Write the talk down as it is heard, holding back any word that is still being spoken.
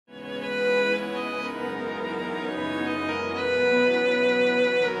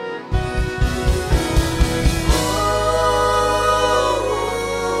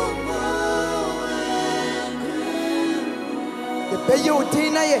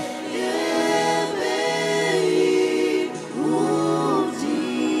ye.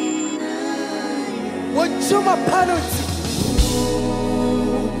 Wojuma panuti.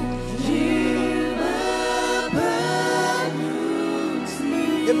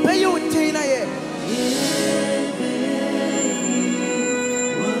 Ye pay you tina ye.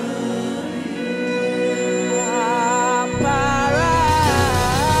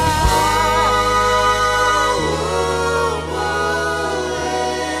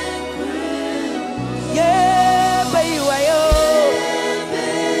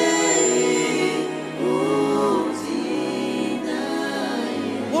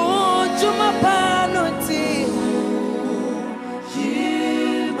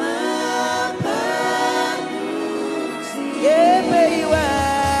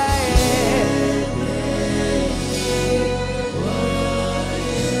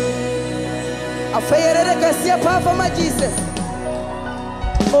 Jesus.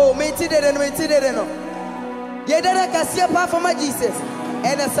 Oh, me did it. No. Ye did a cassia for my Jesus.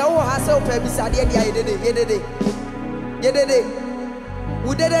 And a soul has so beside ye did it.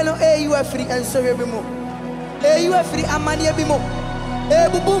 We didn't know you are free and so you more. You are free and money be more.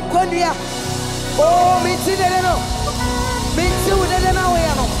 Boom, Condria. Oh, me did it. No. Me too, they don't know where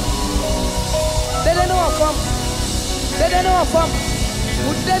I know. They don't know from. They don't know from.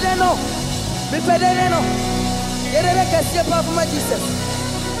 Who didn't know? Me didn't know. Get a cassia for my Jesus.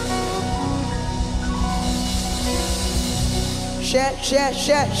 Share.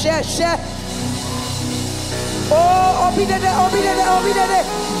 Oh, obedient.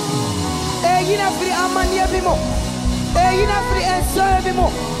 You not free amania bimo. You not free and so bimo.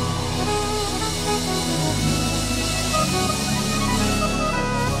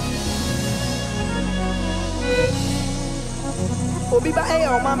 Obiba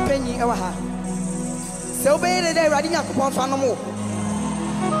o man penny ewa. So be the riding up upon Fanomo.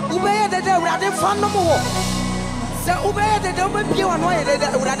 Ubey the riding Fanomo. So obey the double pew and why the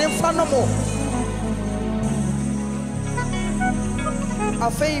riding Fanomo. A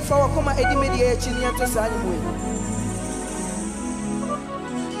faith for a comma immediate in to Samuel.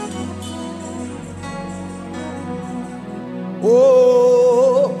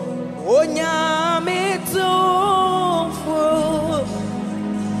 Oh, Nyame to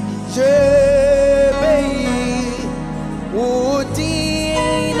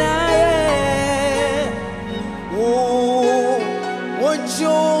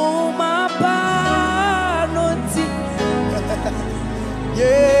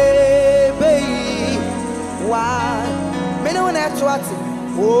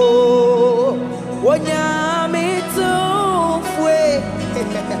oh, Nyame to fue,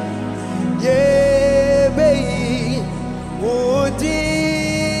 yeah, baby, oh,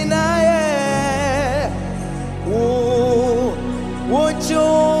 deny, oh, won't you,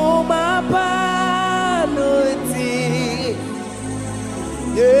 my panty,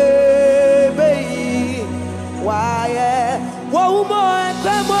 yeah, baby, why, whoa, more,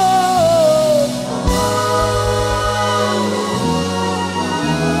 come on.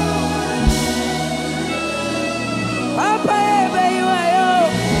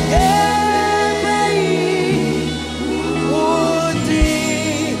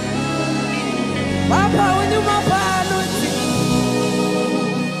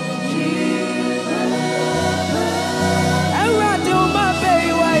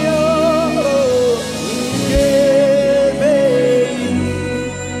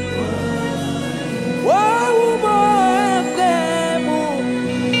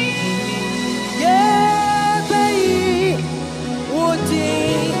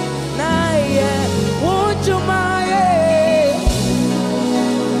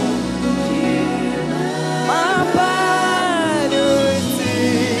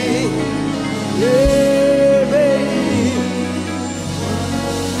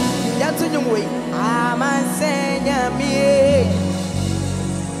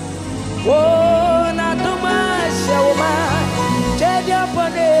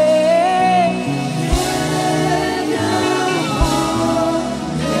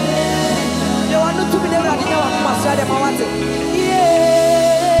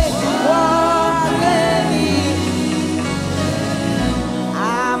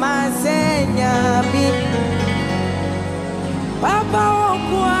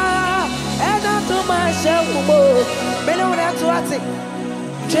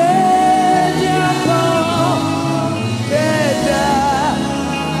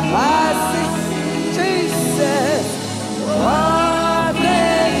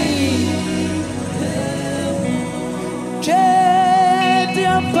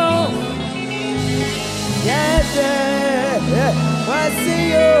 see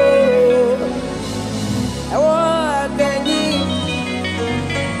you. I want any.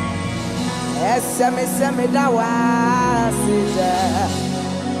 Semi da wasida.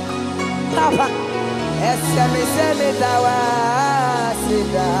 Papa. Semi da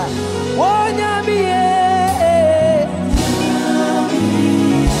wasida. Wonyami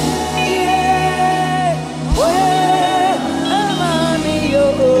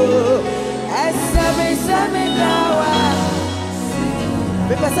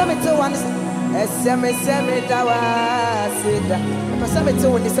Semi to one semi dawa sida. Semi to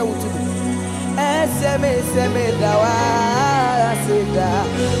one is a wutu. Semi dawa sida.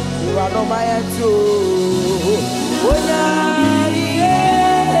 You are no my too. Onya ye.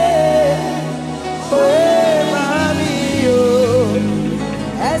 Oh mami yo.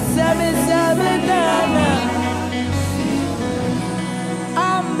 Semi dawa.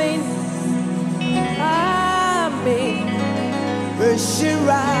 Amen. Amen.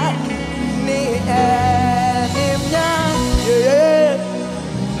 Shira ni enimnya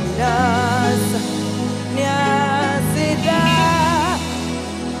nyasida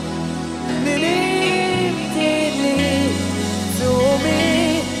nini to me.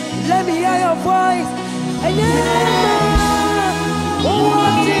 Let me hear your voice.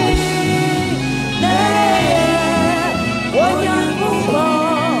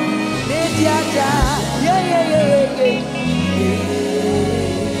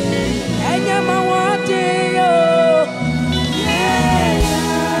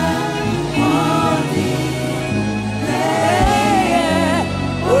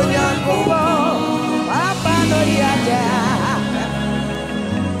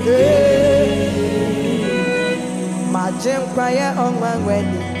 Jim Kwaya on my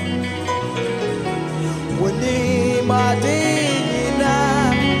wedding. Wuni Madina.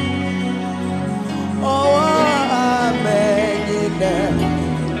 Oh, amen.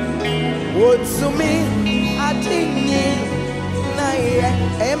 Would to me, I think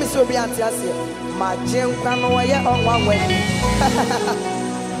I am so beyond Tiasia. My Jim Kwaya on my wedding.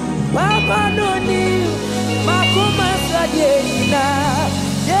 Papa no need, Makuma Sadina.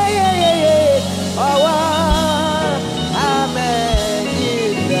 Yeah. Oh, amen.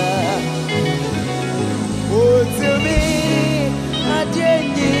 Oh, to me, I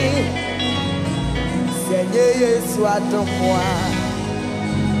didn't say yes, what don't want.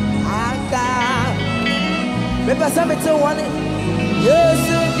 I can't. Maybe something to want it. Yes,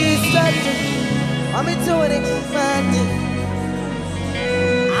 you distracted. I'm doing it, man.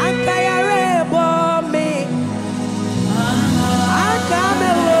 I can't rebel me. I can't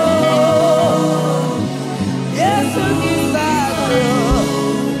alone. Yes, you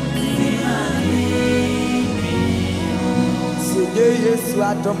yes, I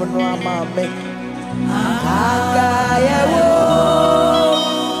don't know my make.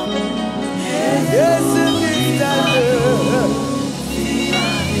 Yes,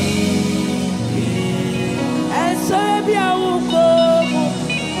 and so be I will go.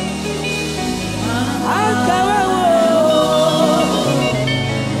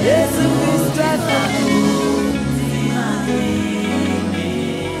 Yes,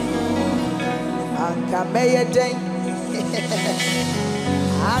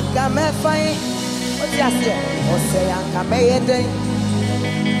 Anka fine. What's that? Osei Anka Mayday.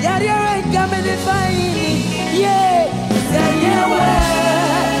 Yari Anka me fine. Yeah. Say yeah.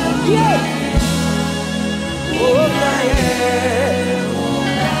 Oh yeah.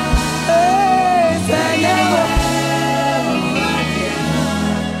 Say yeah.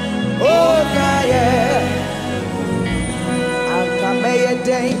 Oh yeah. Anka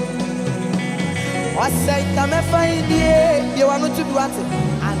Mayday. Osei Anka fine. Yeah. You want to do what?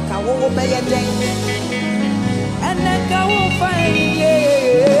 I won't be a day, and then I won't find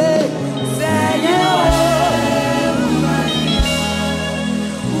it. Say,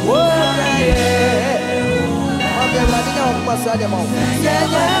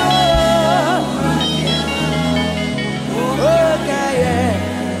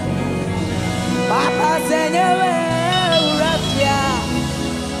 Papa, say,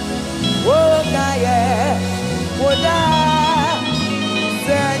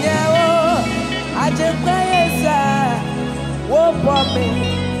 I just me.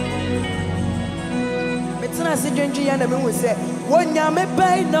 Metina si dwenji ya na me hu se wonya me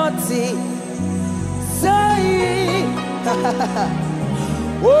bai noti say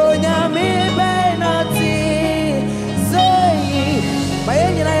wonya me bai noti say my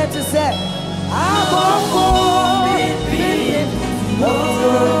nyina ya to say aboko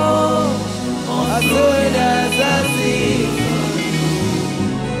asoda sasi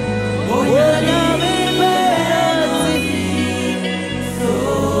wonya me bai noti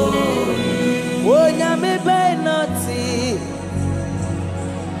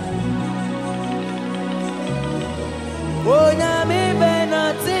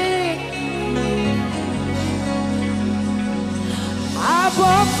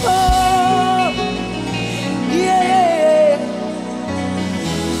Yeah.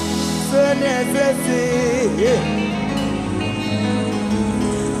 So necessary.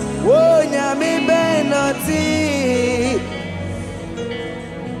 Oh, nyami benoti.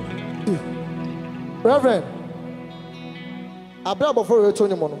 Reverend, Abra before you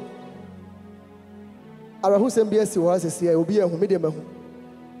turn mono. Ara who send BSC was a CI will be a medium.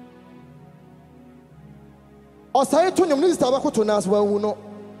 Osei to your minister about to nas well, no.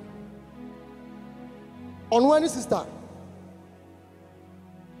 On one sister.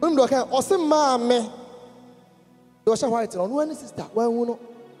 Osei ma me. Dosha white on one sister. Well, no.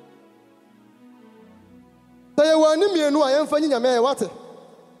 Say one me and I am finding a man water.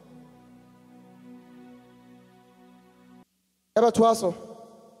 Ever to us.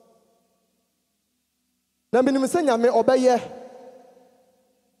 Now, me me obey.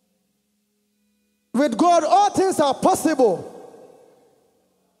 With God, all things are possible.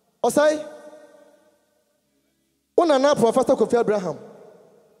 Osei, one and Professor Kofi Abraham,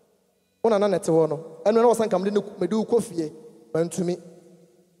 one and Netiwono, and when I was come to me do coffee, went to me.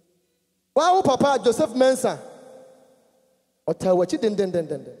 Wow, Papa Joseph Mensah, or tell what you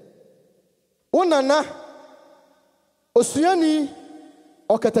didn't. One and Osuani,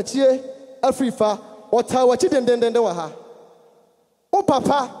 or Katachie, Afrifa, or tell what you didn't. Oh,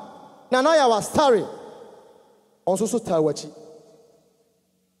 Papa. Nanaya was starry. Also, so Tawachi.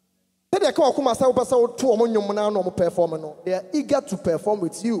 They are called Kumasa Paso to Omonyo performer. They are eager to perform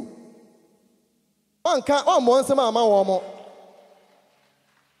with you. One can't almost a mamma or more.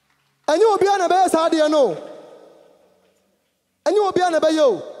 And you will be on a best idea, no. And you will be on a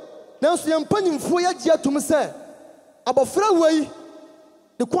bayo. Now, see, I'm punching for you to me, say about Freeway,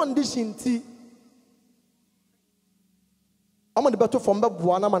 the condition tea. I'm on the battle from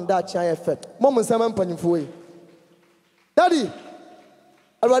Babuana Mandachi effect. Moment, Simon Panifui. Daddy,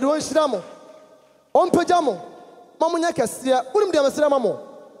 I read one shidamo. On pajamo. Mamuaka Sia, Urim de Masamamo,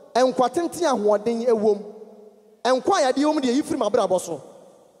 and Quatentia Wading a womb, and quiet the only if from Abraboso.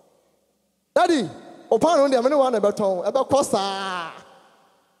 Daddy, upon the Amano about Costa.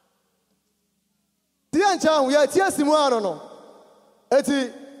 Tiancha, we are Tiasimuano.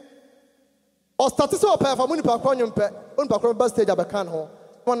 Eti. Or statistical perform on the stage of a can home.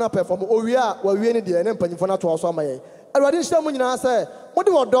 One up perform, or we are where we need the empire for not to also my. I didn't show when I say, what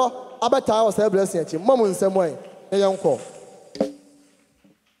do you do about Osei Blessing? Mom in some way, a young call.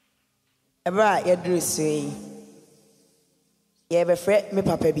 A bright address say, you have a fret, me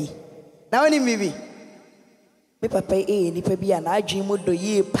papa be. Now, any maybe. Me papa, ni be an I dream would do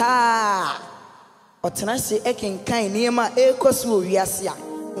ye pa. Or Tanasi Ekin kind near my echoes, we are sia.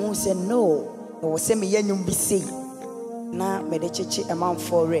 Who said no. No, send me young be say. Na me de chichi amount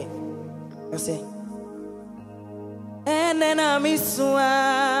for it. I say, and then I miss one.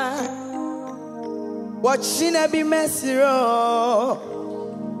 Watching a be messy.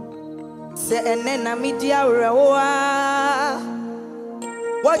 Say, and then I meet the hour.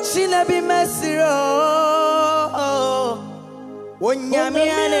 Watching a be messy. When you're me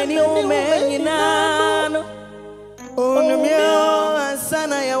and you man, you know, oh, no, and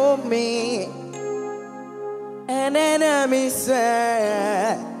son, I want me. And enemy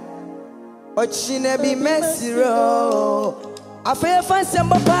say, but she never be messy. I feel for some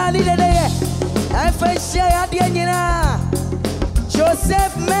body today. I feel share at the end.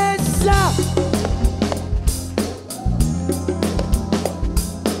 Joseph Mensah.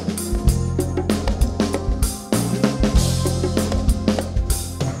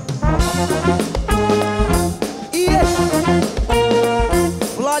 Yes.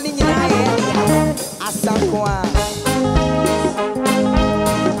 Flooding in our area. Asakwa.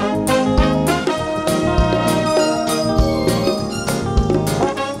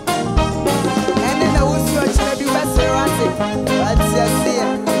 And then I was watching a big Maserati. What's your say?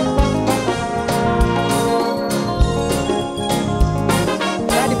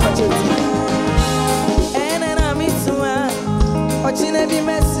 Daddy Pachetti. And then I miss one. Watching a big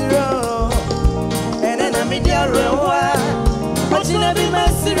Maserati. And then I meet your row. Watching a big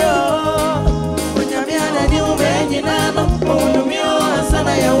Maserati. You know, oh, no, son, I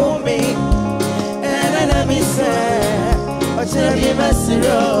owe me, and I miss her. What should I be messy?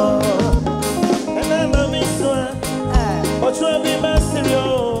 And I miss her. What should I be messy?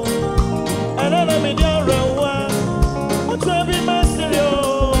 And I made your row. What should I be messy?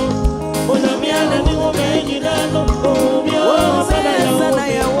 Oh, no, me and the woman, you know, oh, son, I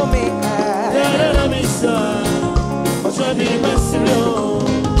owe me, and I miss her. What should I be messy?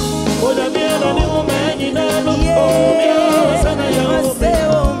 Oh, no, me and the woman, you know.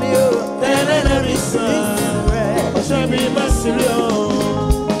 Then I miss her. I shall be Basilio.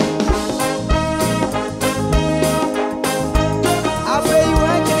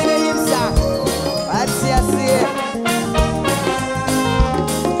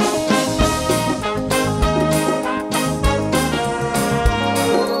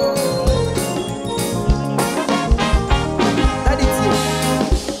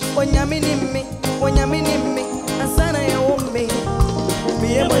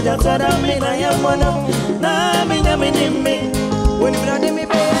 Tadamina Yamono, Namina Minimi. When you not in me,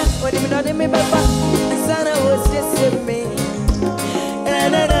 when you not in me, Papa, the son was just me.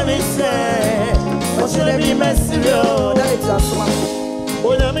 And then I say, what should I be messing you? That is awesome.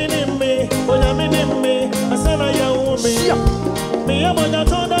 When I'm in me, I said I am me. Me, I'm on the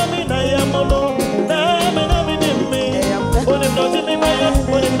Tadamina Yamono, Namina Minimi. When you not in me,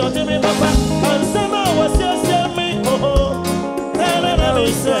 when you not in me, Papa, and son was just me. Oh, and then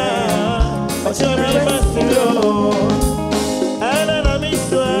I say, what should I be messing you?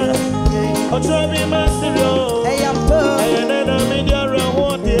 Otrabi Masiro, I am poor, and then I'm in your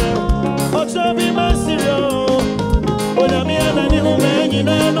reward, dear. Otrabi Masiro, when I'm here, and you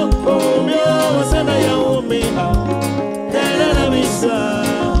may know, oh, me, and I am me. Then I'm in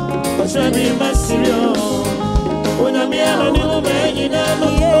Otrabi Masiro, when I'm here, and you may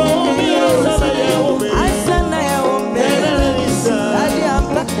know, oh, me, and I am me. I said, I am me. Then I'm in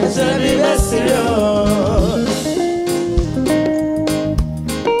Otrabi Masiro.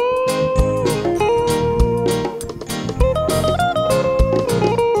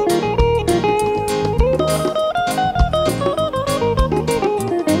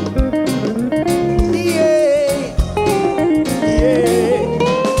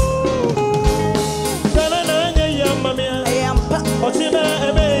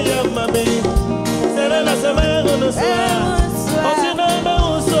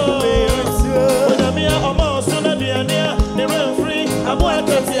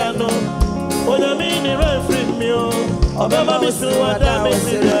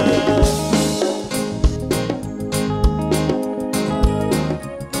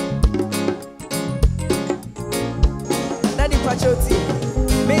 Daddy Pachoti,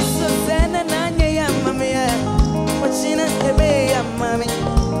 Miss Susanna Nanya Yamamia, watching us a bay Yamami,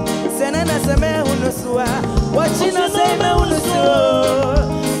 Sena Nasame Unusua, watching us a Unusua.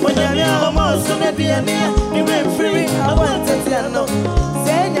 When I'm almost on a piano, you went free. I want to know.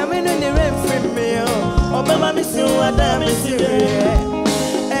 Say, I'm in the rain free meal. Obama miss you, what I miss you.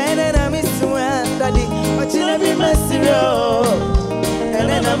 And then I miss you, Daddy. What you let me mess you. And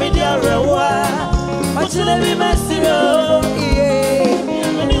then I'm in your reward. What you let me mess you. Yeah.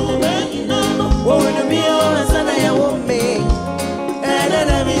 Oh, when you be on a son, I won't me. And then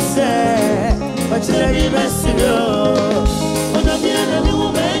I miss you. What you let me mess you.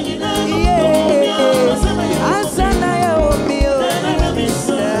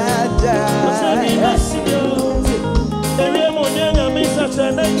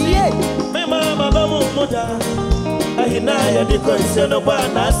 I the concern of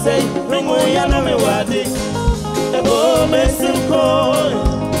one I say, Ringo Yaname Wadi, the Bomesim Coy,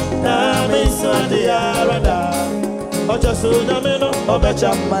 Namis on the Arada, or just Unamino, or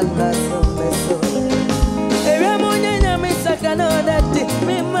Bechaman, Ramonia Misakano that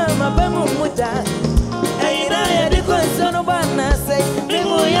me, Mamma Bamuta. I the concern of one I say,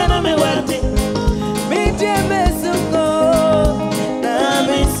 Ringo Yaname Wadi, me, dear Messim Coy,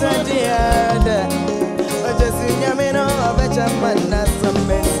 Namis on the Arada. Just in Yamino, I bet your man has some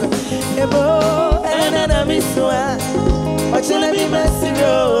mess. Ebo, and then I miss one. What should I be messy?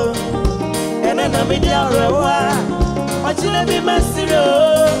 And then I'm in your reward. What should I be messy?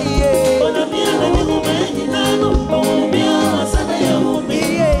 Yeah. Oh, the man, oh, me,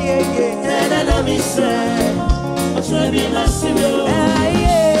 yeah. And then I miss one. What should I be messy? Yeah.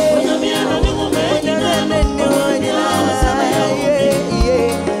 Oh, the man, and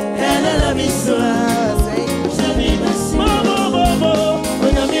then I miss one.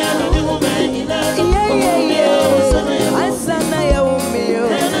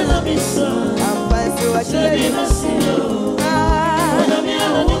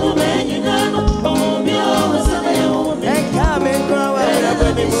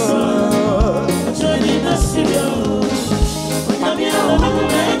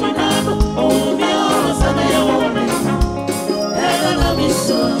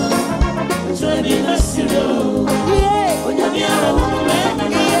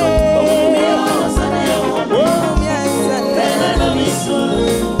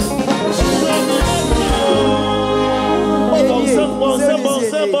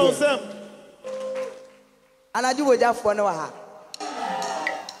 And I do what you for no ha.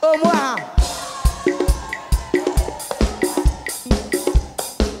 Oh, moi.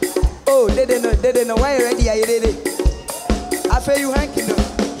 Oh, they didn't know why already I did it. I feel you hanking them.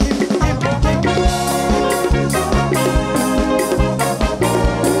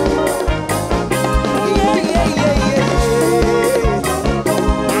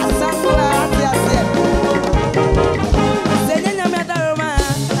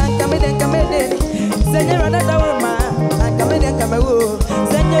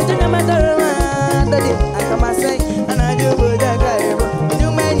 Senora,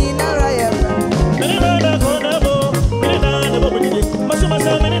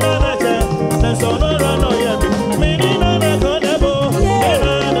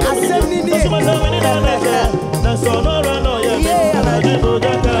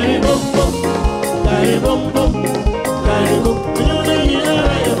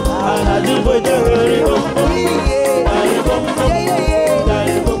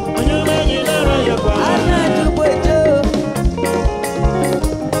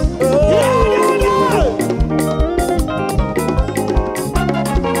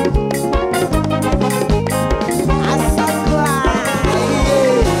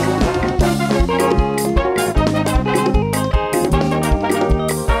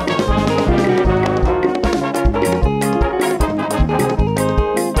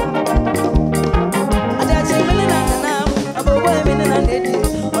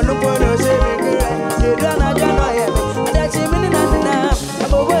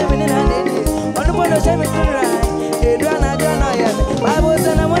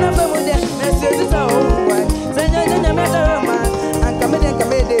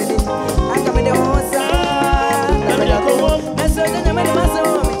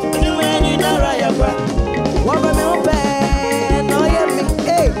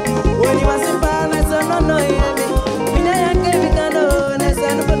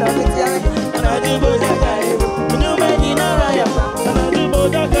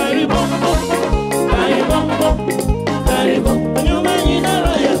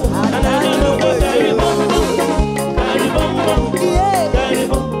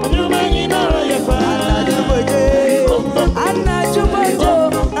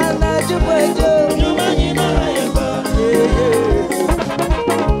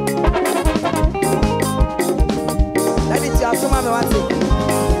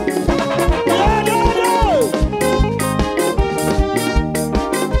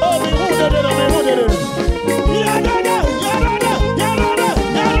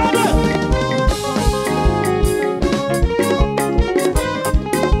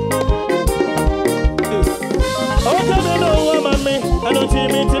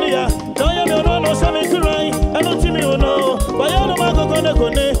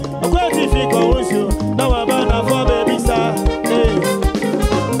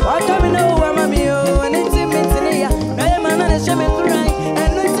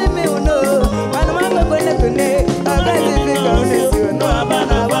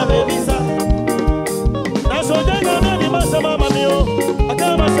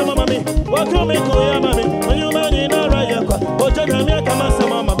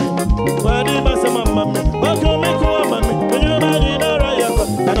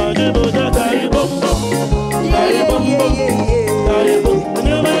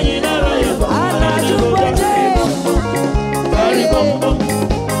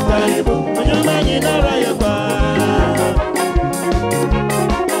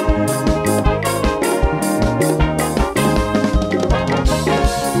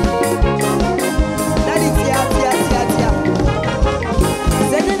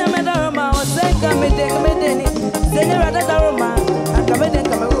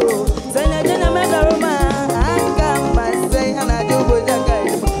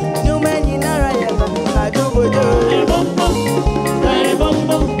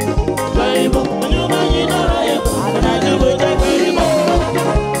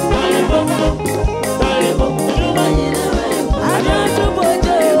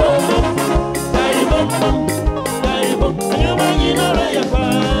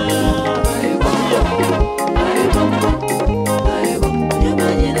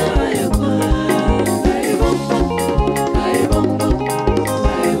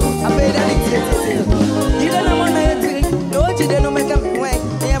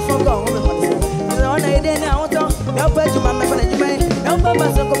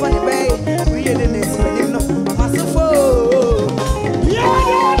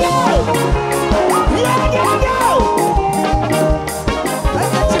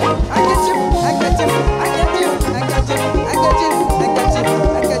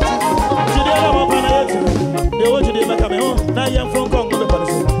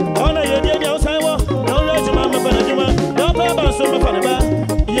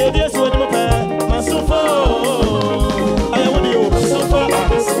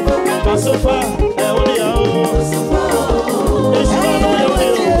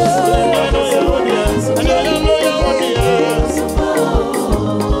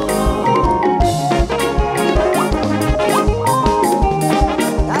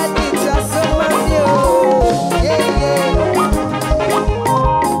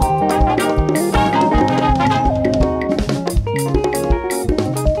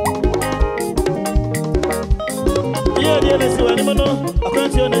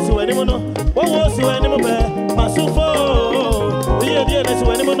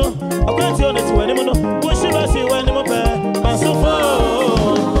 Masufo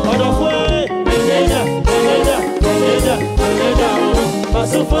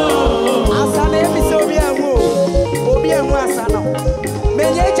Asana emi se obi enwu asana.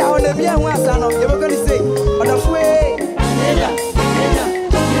 Menye ja on obi enwu asana. You go to say, "Odafue."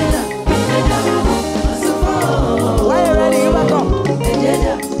 Why you ready? You back up.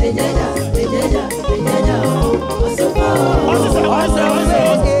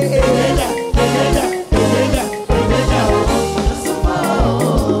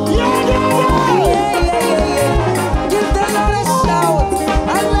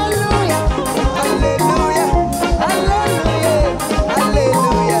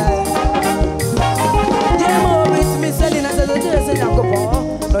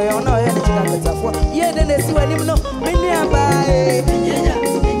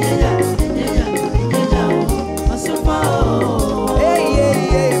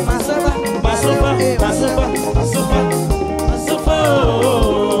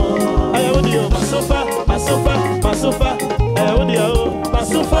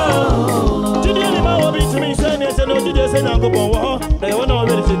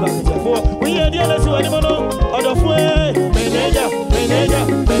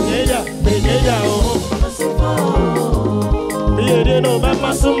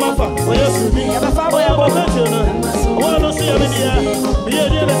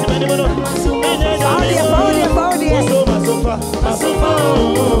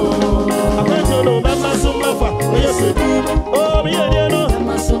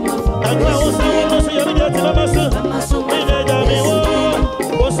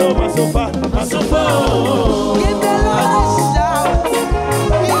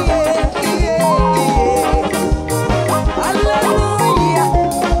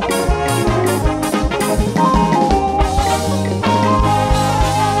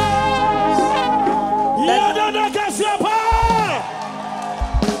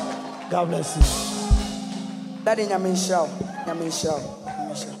 God bless you. Daddy Nyamisha.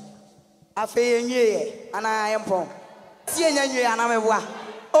 Afe yenye ana yempo. Si yenye ana mebwa.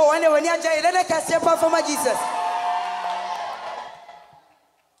 Oh, when you are let us see perform Jesus.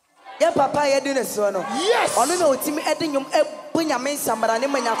 Yeah, Papa, you do this one. Yes. On no team edding you when you mean somebody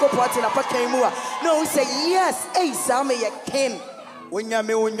named Yako Pot in a Pakemua. No, we say yes, a Sammy king. When you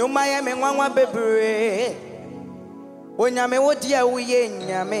mean you Miami, one baby. When you mean what dear we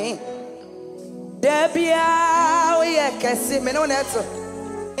yame. Debia, we are Cassim, no netso.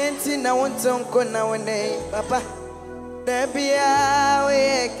 Ain't na one tongue con now and day, Papa. Debia,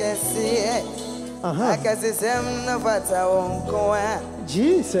 we can see it. I can see some of us are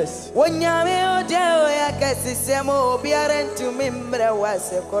Jesus. When you are there, I can see some of Biaren to member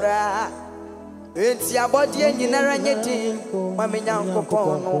was a cora. It's your body and you never get in. Mammy Yanko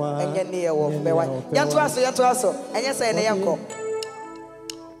Pono and get near of the one. Yantuaso, and yes, I am.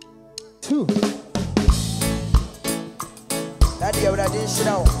 2. Daddy, I didn't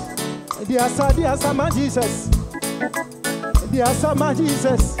show. Dear Sama Jesus. Dear Sama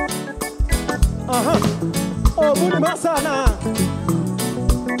Jesus. Oh, Budimasana.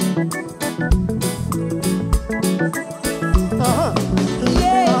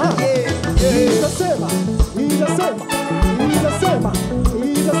 He's the same. He's the same. He's the same.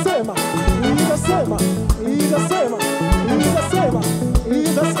 He's the same. He's the same. He's the same. He's the same.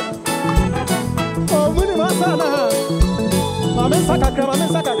 He's the same. Oh, Budimasana. Mamesakakra.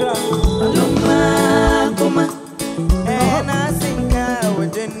 Kuma, and I think I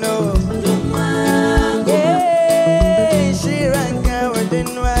wouldn't know. Yeah, she ran out with the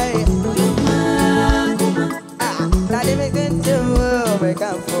way. Not even going to wake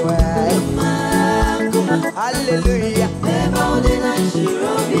up for hallelujah.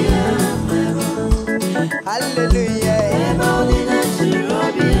 Hallelujah.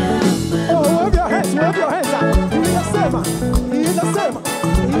 Oh, wave your hands up. He's the same. He's the same.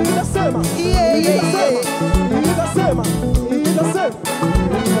 He's the same. Yeah. He's the same. He's the same.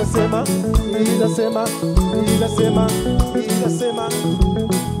 He's the same. He's the same. He's the same. He's the same.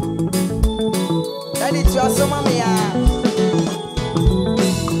 That is your summer.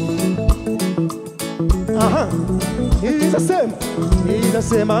 He's the same. He's the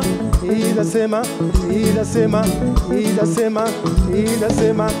same. He's the same. He's the same. He's the same. He's the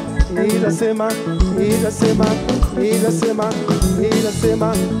same. He's the same. He's the same. He's the same. He's the same.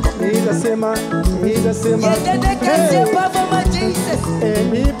 He's the same. He's the same. Jesus.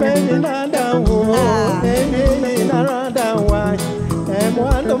 Any penny nada wo, any nada why. And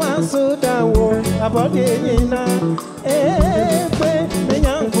one of my soda wo, about the na. Me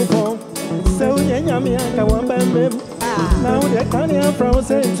young couple. So yami aka wamba mem. Now the Kanya from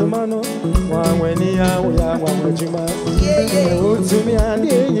Saint Mano. One when we are one jima. To me and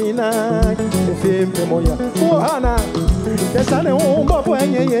the fame moya. Oh Hana, Yes, I know, but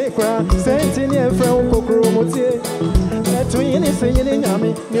when you cry, sending your friend Cockromotie. Twin is saying in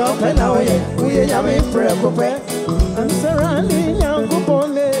Yami, your pen away, we are Yami, prayer, I'm surrounding young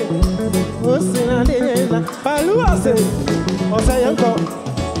Copone. Who's in a day? Palua say, Osei uncle.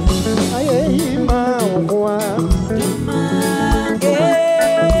 Aye, ma,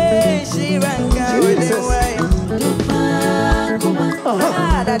 she ran with away.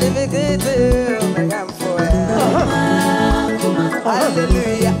 That is good to make up for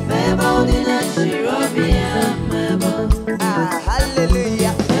hallelujah.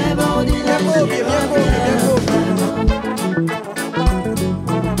 Hallelujah.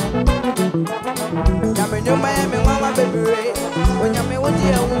 You Miami, Mama, baby, when you're me with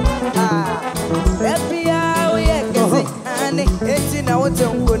you. FBI, and it's now to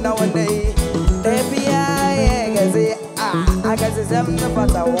go now one day. FBI, I guess it's them the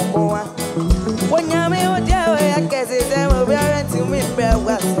part I won't go on. When you're me with you, I guess it's them will be to me,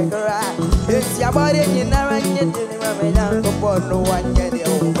 what's the cry? It's your body, you know, and you didn't remember no one get it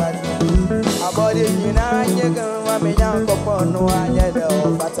over. A body, you know, and you can run me down for no one get it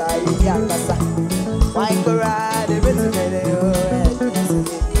over. But I can't. Why go ride a bit of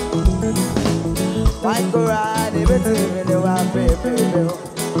why go ride a bit of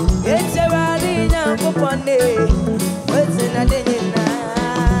it's a riding up one day. What's in a day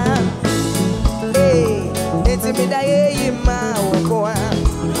now? Hey, it's a midday in my walk.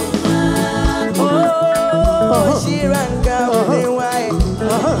 Oh, she ran down why?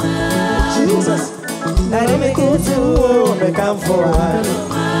 Jesus, I make it to make up for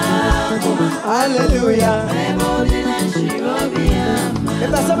hallelujah.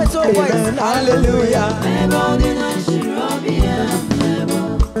 If I saw it so voice, hallelujah.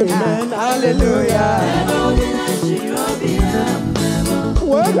 Amen, hallelujah.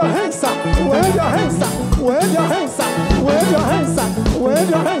 Wave your hands up, wave your hands up, wave your hands up, wave your hands up, wave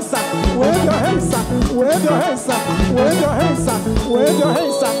your hands up, wave your hands up, wave your hands up, wave your hands up, wave your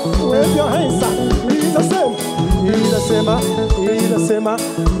hands up, wave your hands up. He's the same. He's the same, he's the same,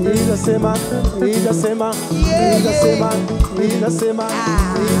 he's the same, he's the same, he's the same, he's the same,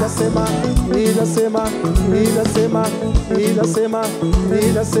 he's the same, he's the same, he's the same, he's the same,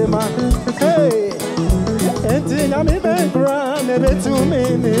 he's the same. Hey, and I'm even crying, never to me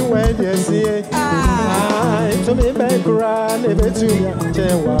when you see it. To me, back crying, never to me.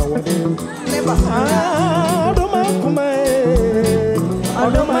 Tell what never. I don't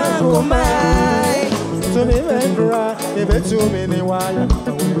mind. To me, Vendra, if it's too many wire,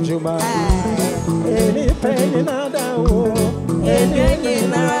 would you mind? Any pain in Adao, any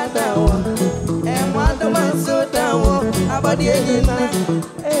in Adao, and one the man so down about the engine.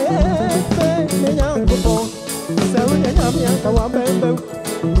 Young people, so young,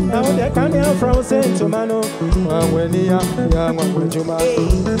 now they can hear from Saint Tomano, when he young would you mind?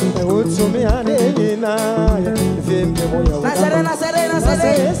 I would to me and everybody.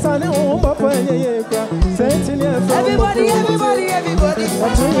 What do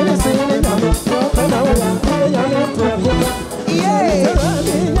you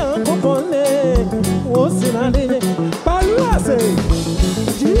say?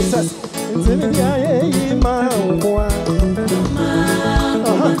 Jesus,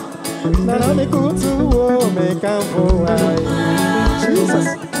 Nana good to make up for Jesus,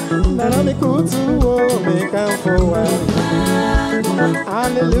 Nana good to make up for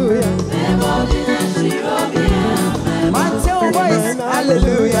hallelujah. Voice,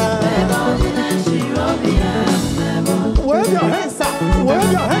 hallelujah. Wave your hands up,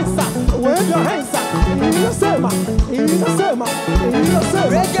 wave your hands up, wave your hands up. In the same, in the same, in the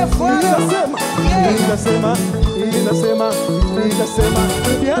same, in the same, in the same, in the same.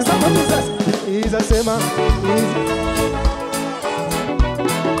 Yes, I'm Jesus. He's the same.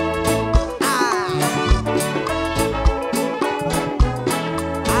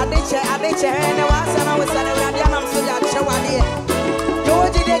 I bet you and I was and I was and I'm so that show idea.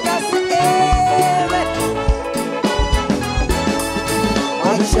 Georgie de Gas, I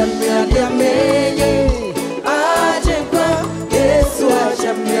shall be a damage. I jump, yes, I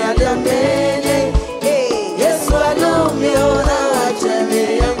shall be a damage. Yes, I know me on a watch me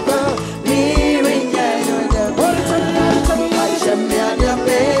and me ring.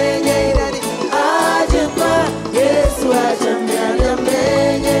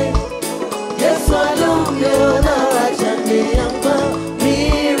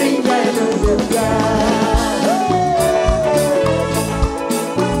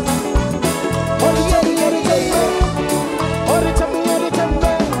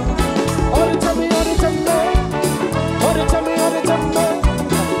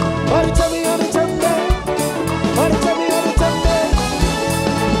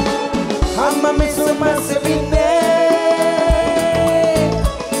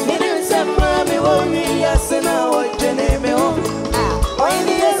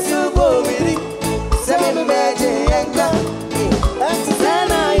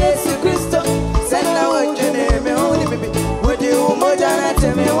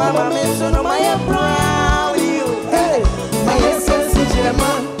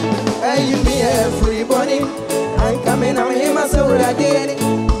 Adeni,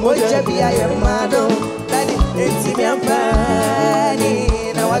 Mojabi, I am Madam, Daddy, it's in your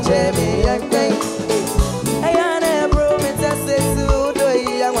body. Now watch me, young thing. I am a bro, it's a sister, do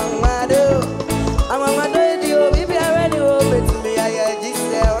you, young mother. I'm a mother, you, if you are ready, open to me. I just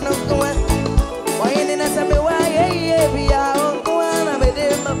say, oh, no, come on. Why in a summer, why, we are on one of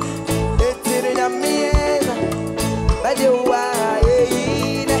them. It's in a me, but you are,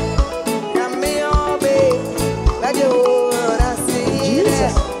 me, oh, babe, but you.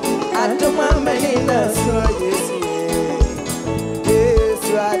 I don't want many nuts, so yes,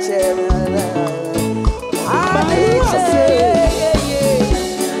 watch it.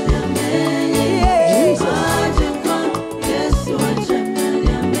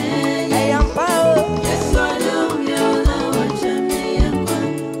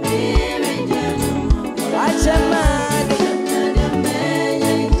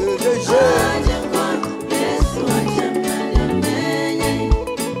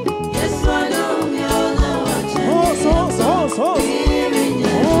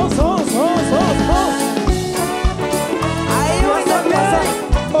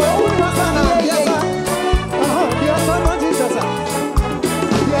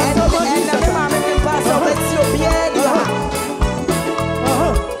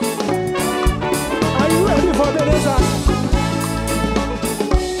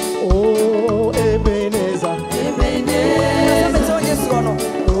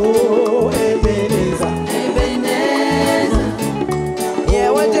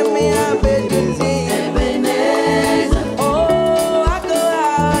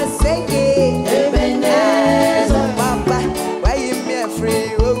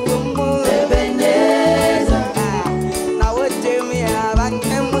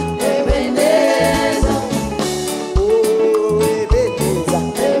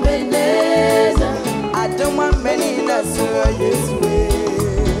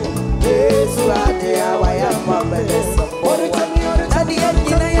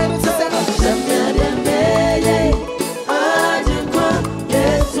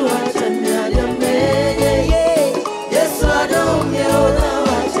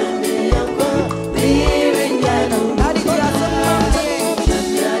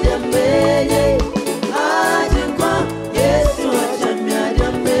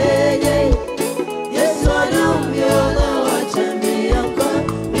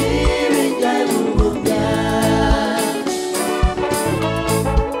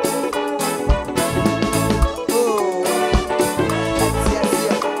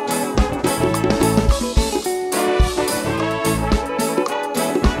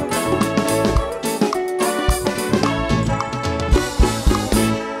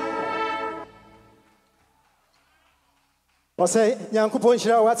 Osei Nyankopon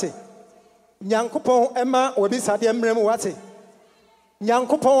shira wate Nyankopon ema obi sade mrem wate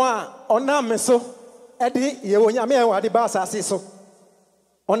Nyankopon a onam me so edi ye wonyame e wade ba asase so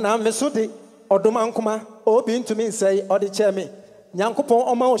onam me so de odoma nkoma obi ntumi nsei ode che me Nyankopon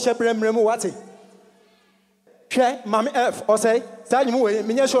oma wo hye mrem wate hwe mame f Osei sanyimu we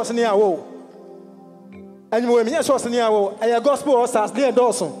menye shos ne awo anyimu we menye shos ne awo eye gospel o stars de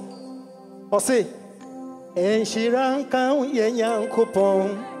doso Osei Enshirang kau ye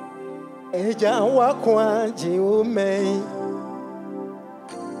Nyankopon eja wakwa jiume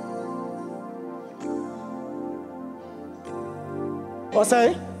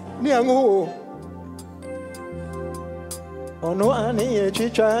Osei ni angu ono ani ye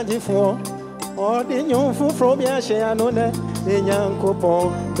chicha jifuo odi nyumfu from ya she anone ye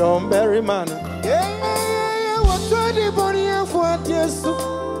Nyankopon don bury man what the body for Yesu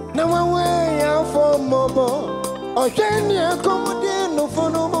na way for momo o jeni akomode no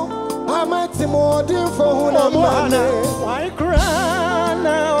fonomo amati mo din for hunamane why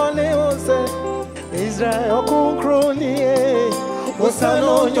krana ole ose Israel kunkroni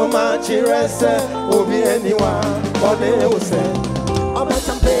osano nyoma chirese obi eniwa ole ose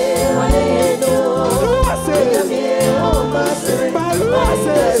abatampe wale no o mase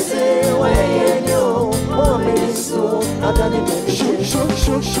baluase wale no o meso adani me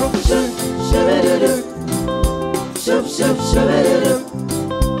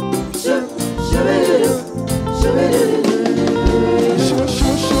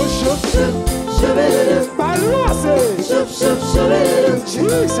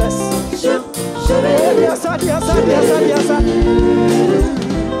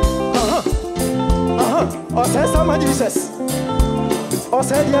Jesus. O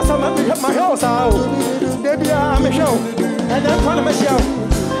said yes, I'm my house out. Baby, I'm a show. And then one of my show.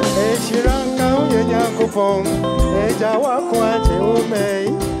 Shiranka, Yankopon, Ejawa Quante, Ume,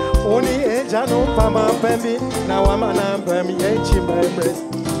 only Jano Pama Pembi, now I'm an Ambami, Chimba.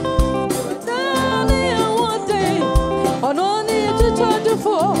 On only to charge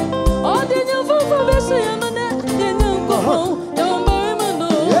for all the new for Bessie and then you go home. Don't bury my no.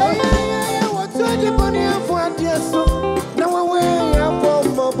 What's the money for yes? Now away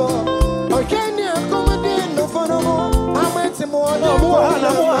from Bobo. Or can you come in no for no more? I might say more.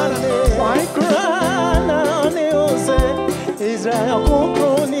 Why cry on the Ose? Israel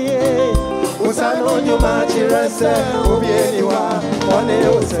Concroni. Usano Nyumachirese, Ubieniwa, on the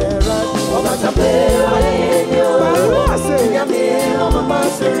Ose.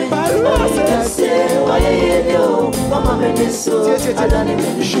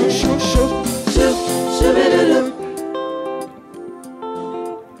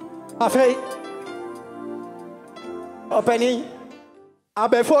 Afei, Openi,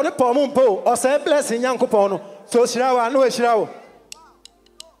 abefo ne pomumpo, Osei Blessing Yankopon no, so shirawa no shirawo.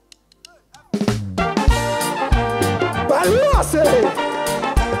 Baluase.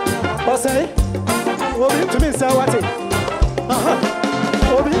 Osei, obi to me say what it.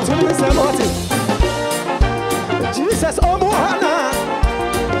 Obi to me say what it. Jesus, oh Mohana,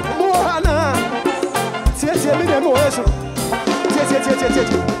 Mohana. Tie me dem oyesu. Tie.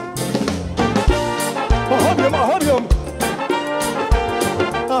 Ohobium.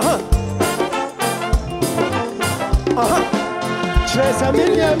 Chesa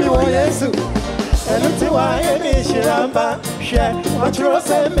milia mi oyesu. Elutiwa emi shiramba she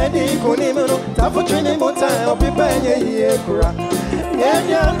watrose medi kunimunu tafutwini muta opipenye yekura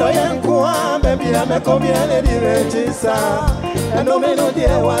yenya ndo yenkua bebi amekobia ledirejisa enomenu die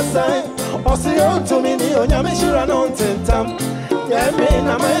wasai osio tumini onyamishira no ntentam yemi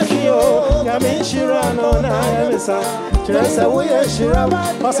na mashio yamishira no na yemisa chesa uye shiramba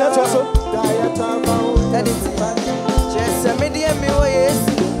osetwaso chesa media mi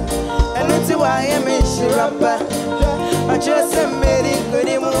oyesu Eluti wa yemi shiramba Achese meri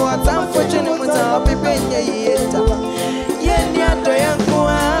kuri mu watamfuchini muta opipenye yeta Yeni ato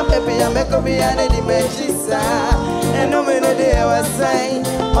yankuwa Pepe ya mekobi ya nedi mechisa Eno meno de wasai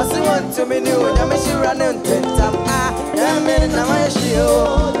Osi wantu mini unyame shirano ntentam Yami na maishio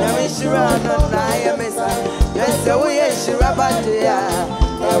Yami shirano na yamisa Yese uye shirabate ya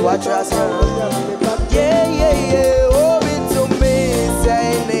Ewa trust Yeah Obi to me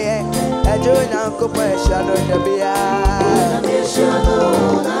say me Join Uncle Pressure, no, the beer.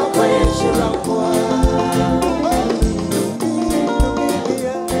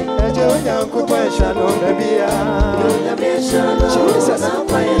 Join Uncle Pressure, no, the beer. Jesus,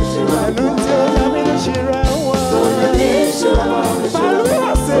 I'm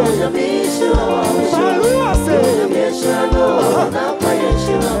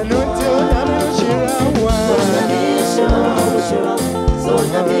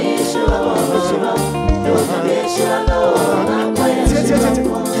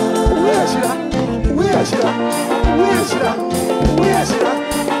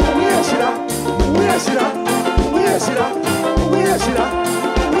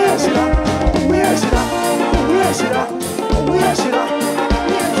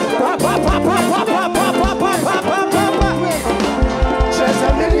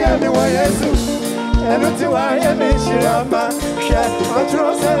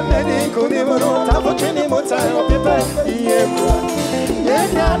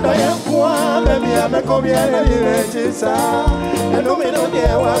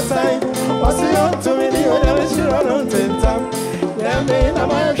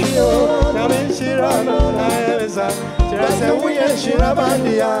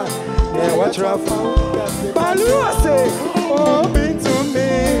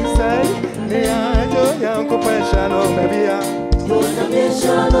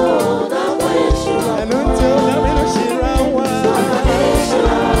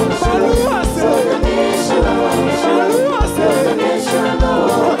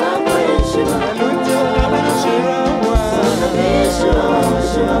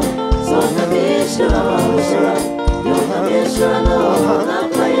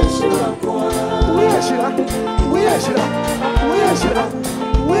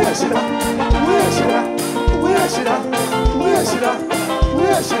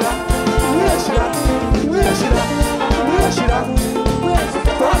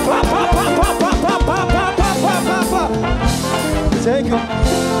Thank you.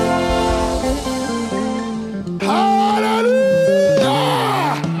 Hallelujah!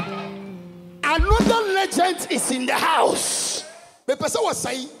 Another legend is in the house. The person was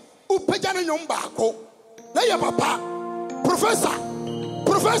saying, "Upejana nyombako." Na ya papa, professor,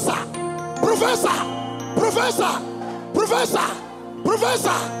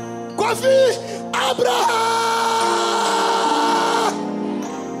 Kofi Abraham.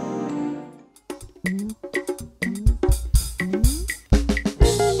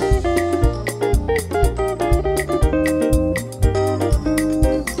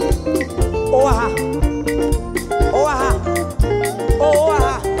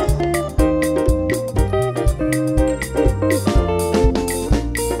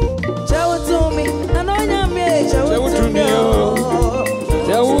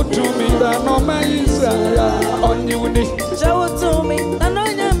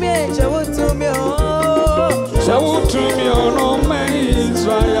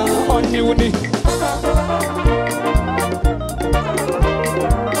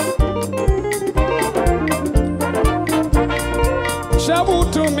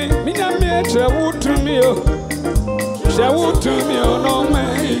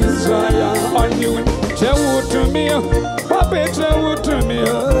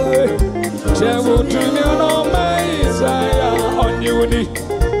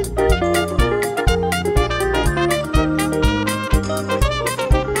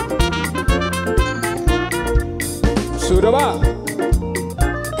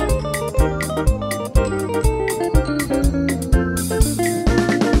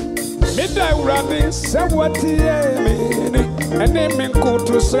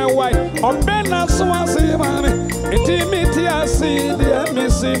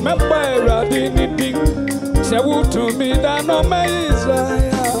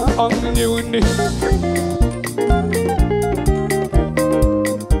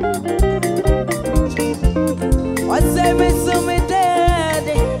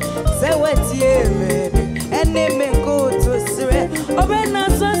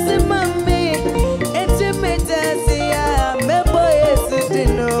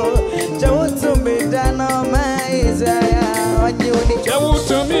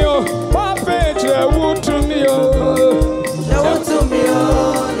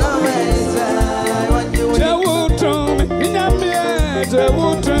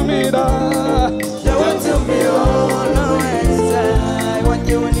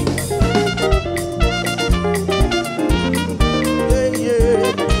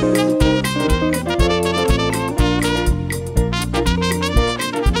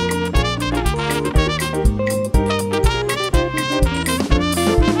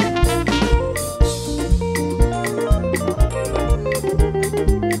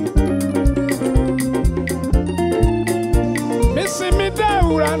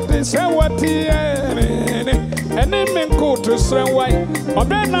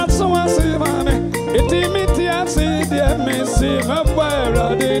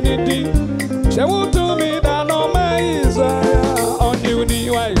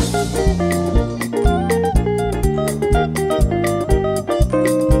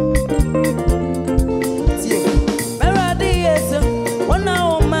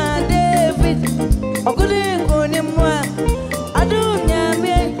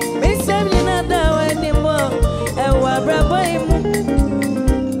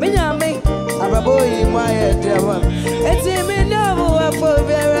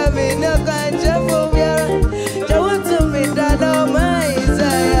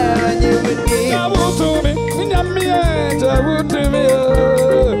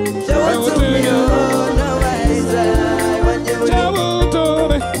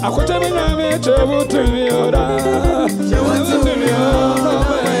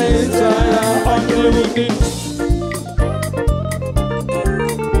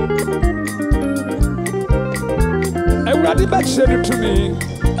 Everybody back to me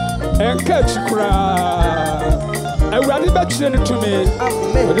and catch cry. Everybody back to me.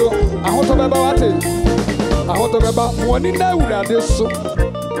 I want to be about it. I want to be about one in the this.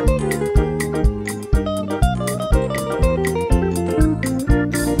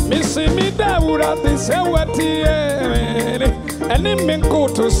 Missing me down at this and then men go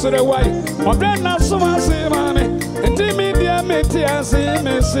to the white. Or then not so much money. And Timmy, me, I see,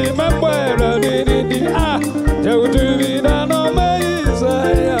 Missy, my boy, ah. You do me that no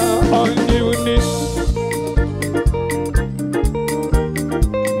Messiah on you need.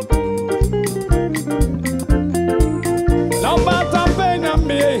 No matter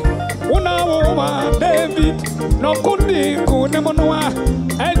Benjamin, una woman David, no couldn't go Nemonoa,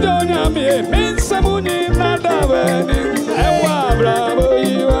 and don't you me, means Samuni, nada wedding, and wa bravo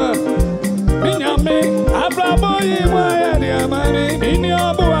you are. Benjamin, I bravo you, my dear money, in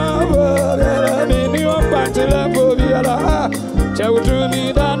your boy. Show to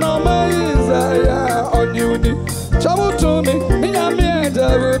me that no Messiah on you. Show to me, show to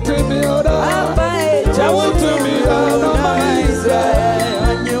me, show to me that no Messiah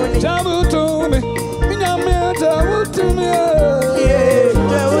on you.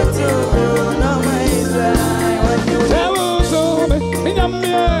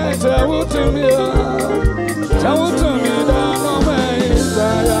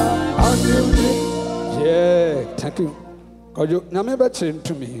 Thank you. Kojo, nyame be chen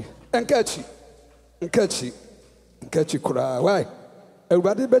to me. Nkachi kura. Why?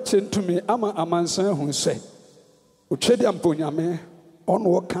 Everybody be chen to me. Ama amansan hu se. Uchedi ampo nyame on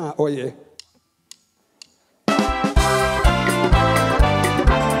wo kan oye.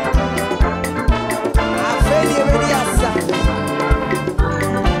 Afeli ebedi asa.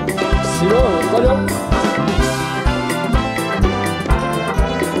 Siro, kojo.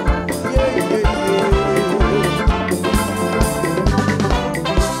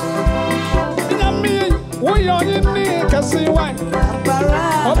 See why?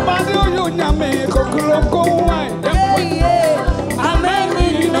 Obadi oyo nyame kokuloko why?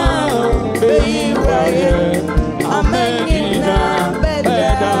 Amenina beyiwaye. Amenina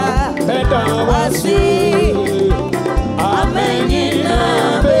beda wasi. Amenina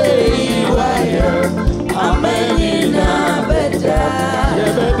beyiwaye. Amenina beda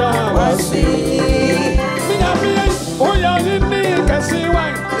wasi. Nyame oyo ni kasi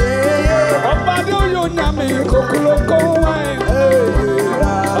why? Obadi oyo nyame kokuloko why?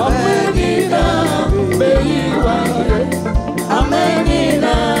 Amenina beyiwaye.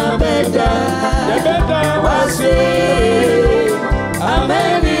 Amenina beda wasi.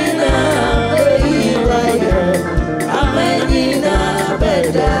 Amenina beyiwaye. Amenina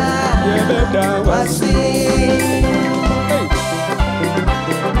beda wasi.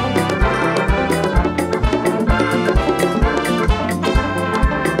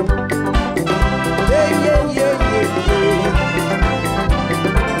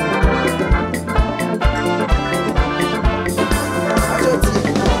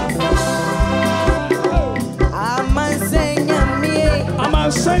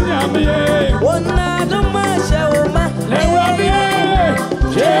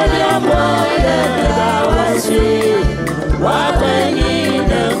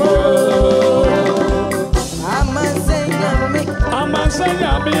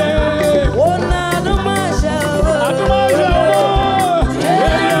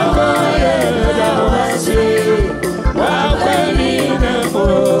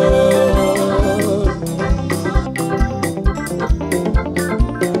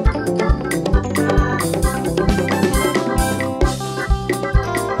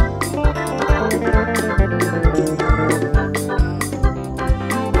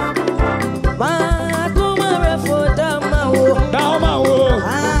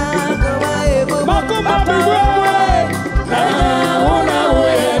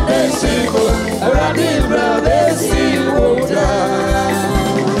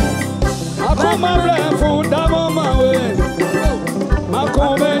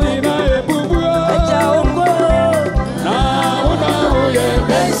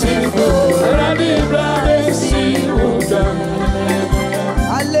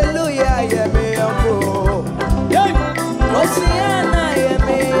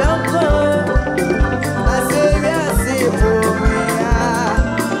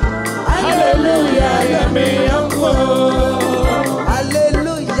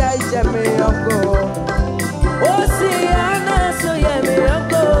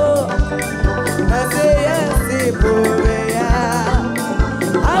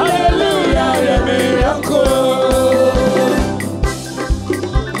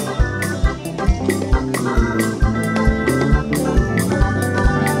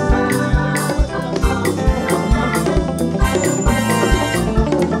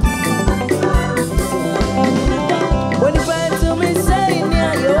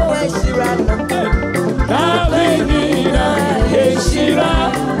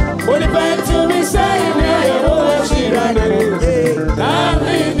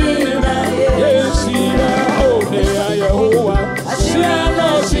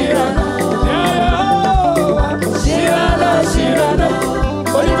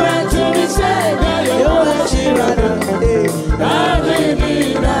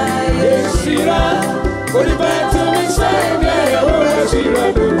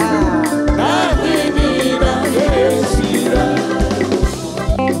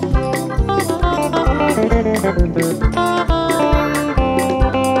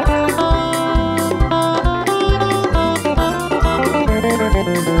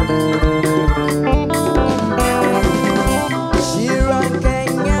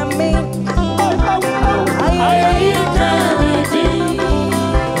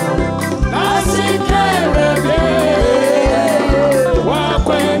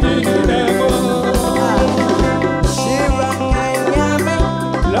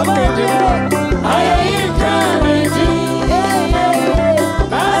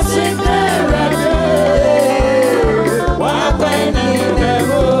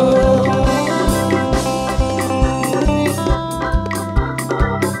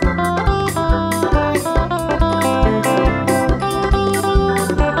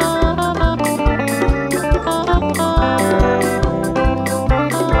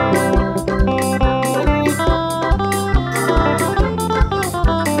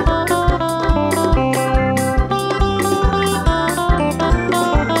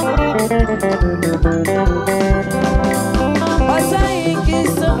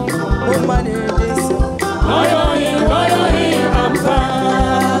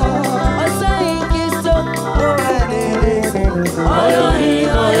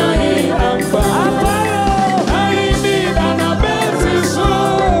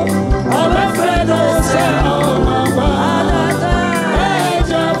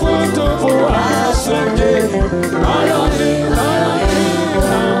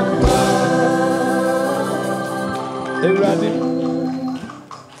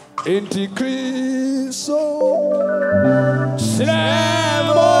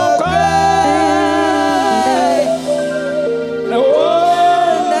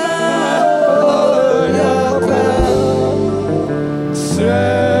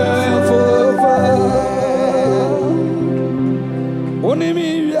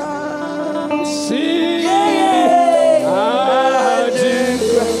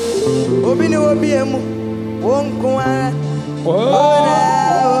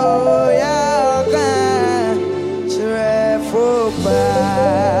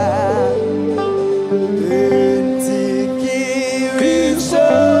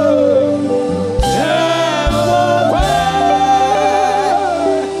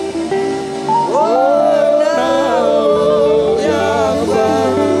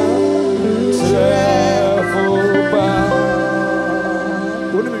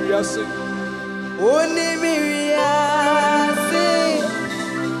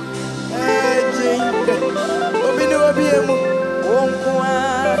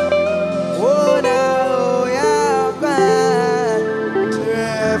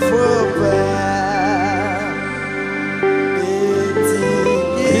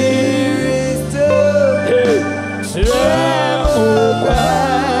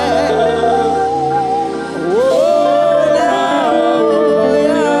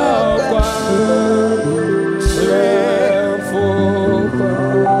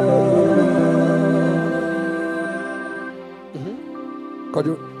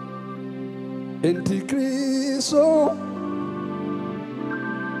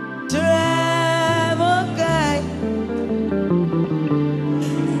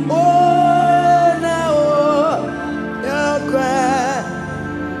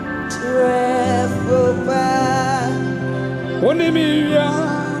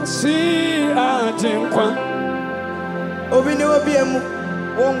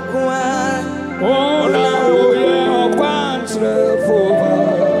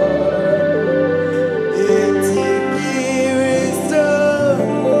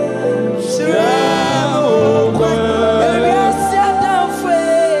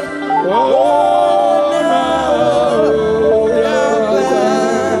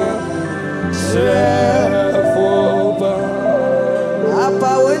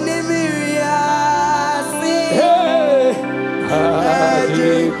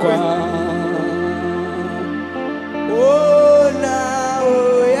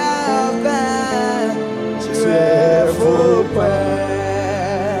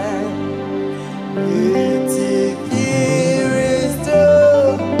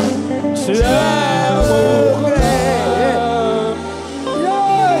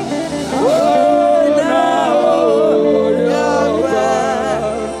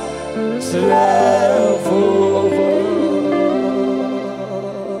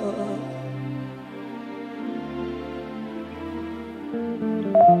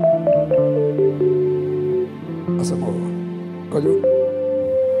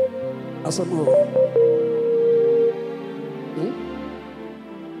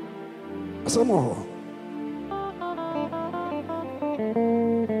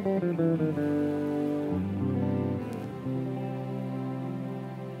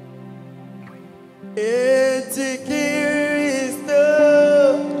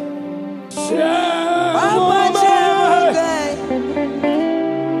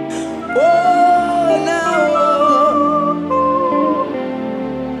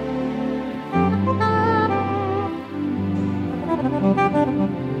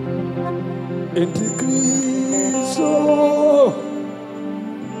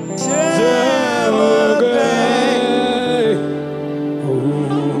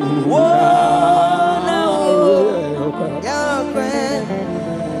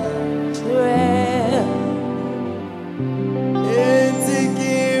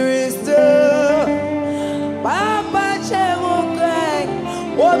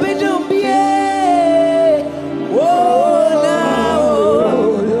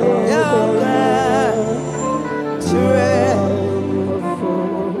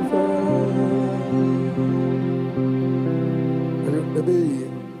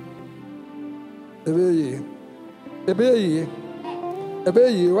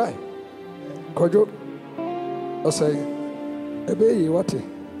 Kojo, Osei, Ebe, what? A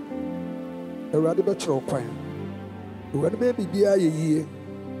rather better coin. When baby be a year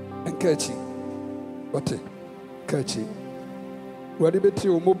and catchy. What? Catchy. What about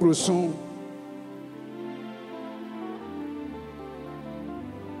you, Mobro soon?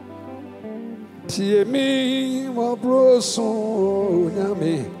 Tie me, Mobro soon,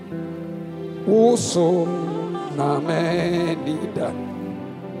 Yami. Uso na me nida.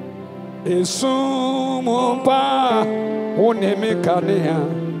 Esumumpa uneme kanea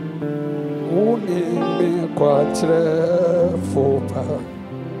uneme kwatre fopa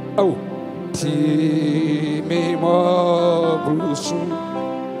au ti me mo brusu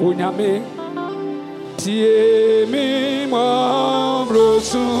unyame ti me mo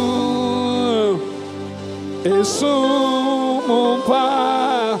brusu esumumpa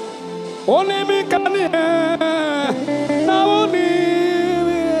uneme kanea na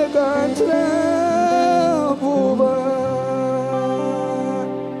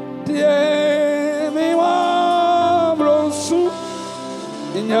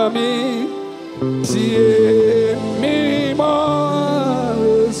Yami, tie mi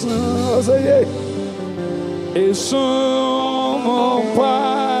mas, Osei, esumpa,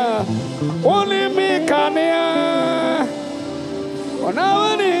 oni mi kania, ona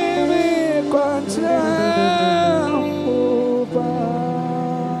oni mi kwantia, opa.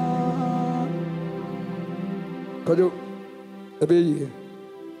 Kojo, ebe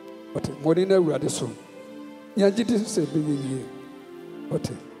but money na wura deso. Yanjidi se be ye.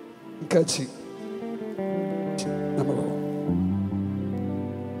 What? Catchy. Number one.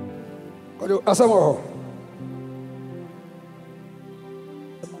 Asamo.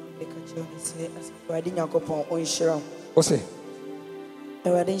 Wedding Yakopon on Shiro. Osei. A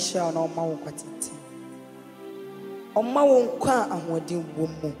wedding shall no more quantity. On my own car and wedding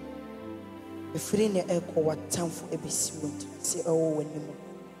woman. The free echo what time for a biscuit. See, oh, when you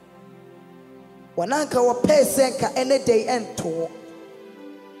one uncle or person can any day and talk.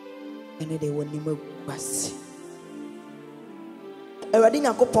 Any day when you was a wedding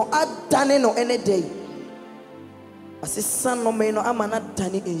Yakopon, I've done it no any day. As his son no may no, I'm not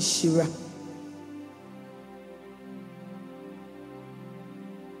done it in Shira.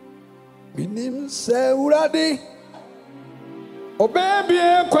 Minim se uradi o baby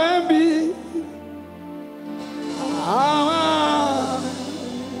e kwambi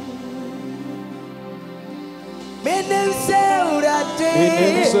Minim se uradi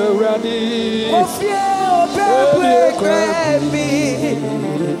o fie o baby e kwambi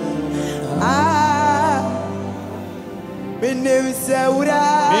Minim se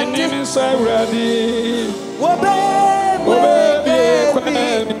uradi o baby e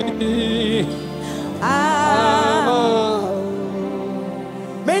kwambi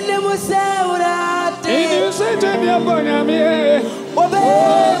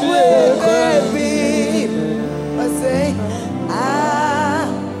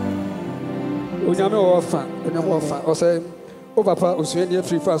Onyame ofa Osei o papa osuani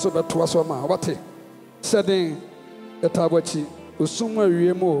free fa so beto aso ma wate seden etawachi osum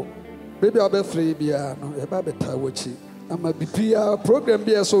awiemu o baby obe free bia no e ba betawachi ama bibia program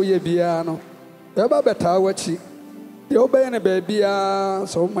bia so ye bia no e ba betawachi de obey ne baabia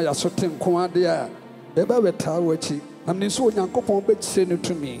so ma ya sote nko ade a e ba betawachi amni so onyankopon be kire ne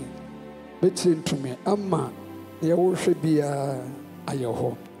tumi ama ye wo hwe bia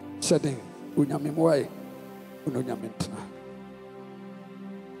ayeho seden unyame moye unyame ntna.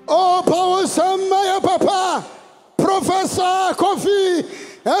 Oh, power somebody, papa, Professor Kofi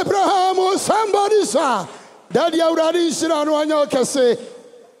Abraham or somebody, sir. Daddy already said on one your case.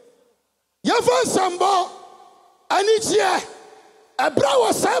 You found sambo, and it's here. A bra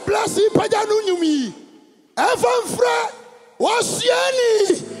was a blessing, Pajanumi. Evan Fra was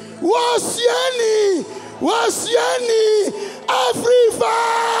Yanni,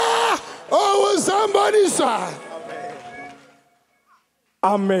 Afrifa. Oh, somebody, sir.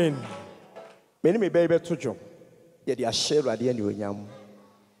 Amen. Many may be able to jump. Yet they are shared at the end of Yam.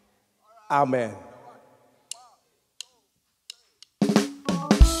 Amen.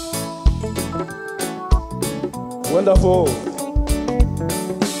 Wonderful.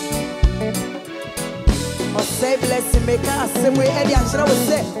 Osei Blessing make us same way Eddie and Shira will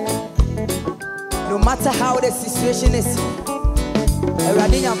say. No matter how the situation is,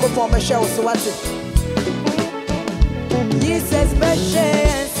 everybody can go for a show. So what's it? Jesus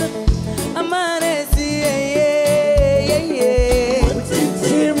patience, a man is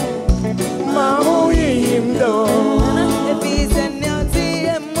Him, Mamu, him, though. If he's a naughty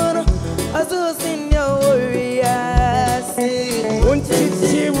and mono, I so sing your warriors. Won't you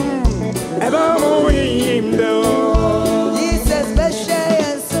see him? Jesus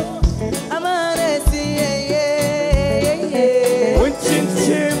special so amana see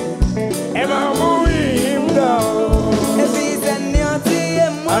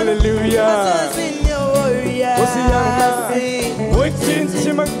Hallelujah.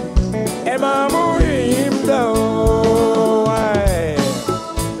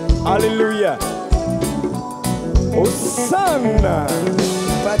 Hallelujah. Hosanna.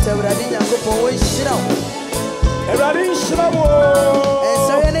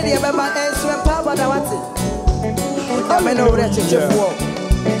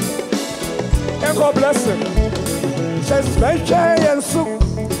 God bless him. Says special and so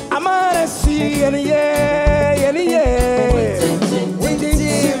I'm gonna see any yeah.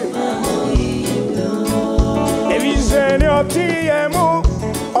 If he's any of TMO,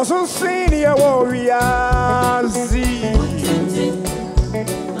 also senior warriors.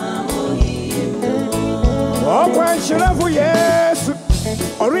 Oh, question of yes,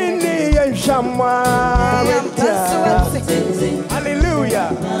 or in the Shamwa. Hallelujah.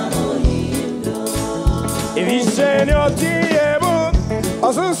 If he's any of TMO,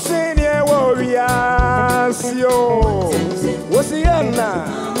 also senior warriors. Yo, what's the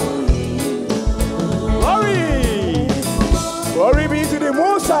Anna? Glory be to the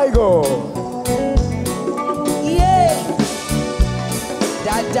Most High God. Yeah.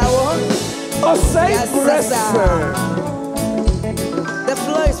 That one. Osei Blessing. The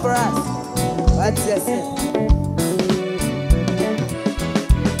floor is for us. What's this?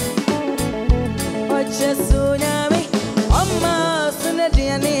 Tsunami, almost in the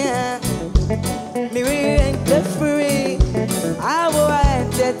DNA. Me ain't the free. I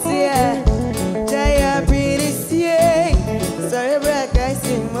want that here. Jaya pretty see. Sorry, break I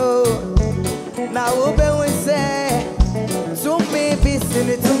see more. Now, open we say to me, be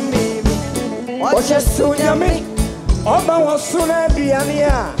silly to me. Watch a tsunami. Almost soon at the DNA.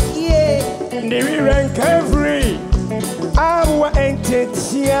 Yeah, the rank every. I want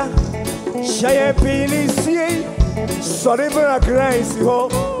here. Shaya Pinisi, sorry for a grace.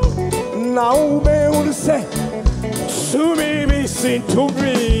 Now, be will say to me, be seen to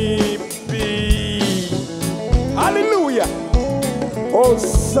me. Hallelujah. Oh,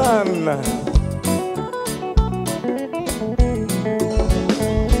 son.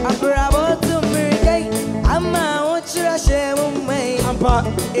 I'm bravo to me. I'm out to share with me.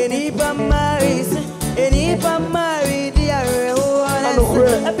 Any Pamaris, any Pamari, dear.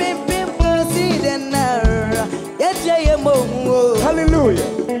 Hallelujah.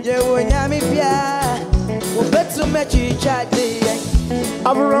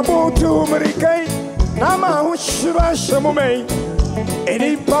 I'm about to American. Nama Hushra Shamume.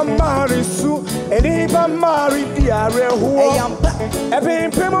 Any Pamarisu, any Pamari, dear. Who am a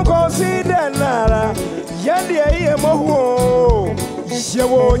pimp consider Nara. Yandia Moho.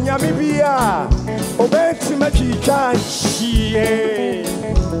 Shawo Yamibia. Obeti Machicha.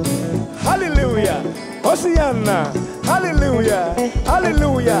 Hallelujah. Hosiana. Hallelujah.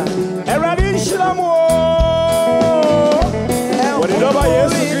 Hallelujah. Eradi Shlamo. What did I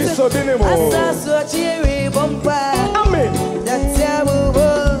yes Christo Dinamo? Amen. That's a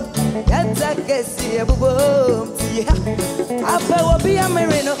be a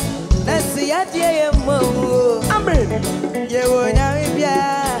merino. That's the idea. Amen. You will now be a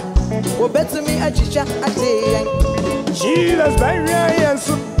better me a chicha. Jesus, by yes.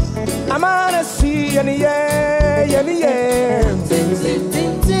 I'm gonna see any yeah.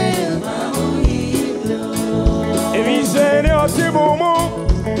 If he's any of the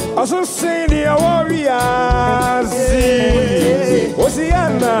momo, also senior warriors. What's the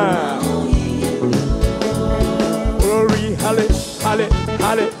Anna? Glory, halle, halle,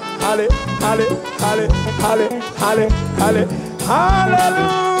 halle, halle, halle, halle, halle, halle, halle,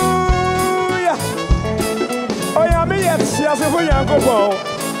 hallelujah. Oh, yeah, me, yes, yes, if we are going.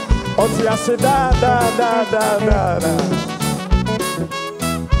 Otia se da.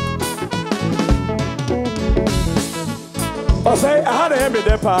 Osei, I had him in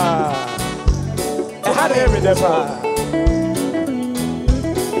the pa.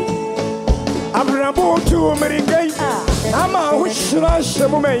 I'm about to American. I'm a wishra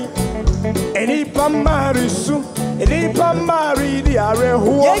shamume. Any Pamarisu, any Pamari, the are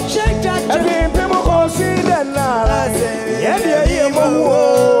who are people consider Nara.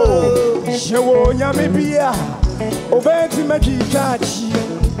 Shawo Yamibia, Obeti Machichachi,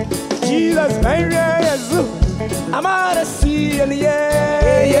 Jesus, I'm out to see and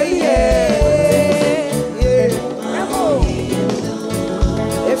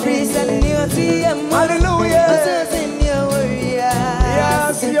Every Sunday, hallelujah.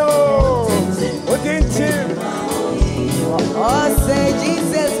 yes, yo.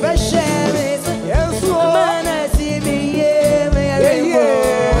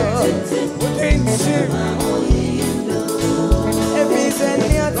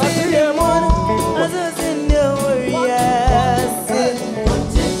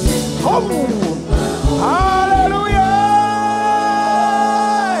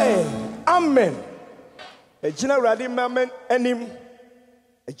 Ejina Radi Mamen Enim.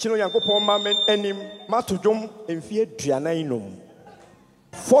 Ejino Yankopo Mamen Enim. Matujum Enfie Drianainum.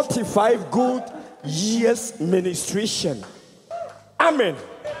 45 good years ministration. Amen.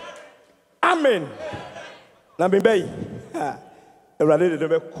 Amen. Nambei. Radi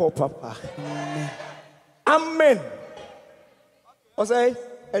de call papa. Amen. Osei,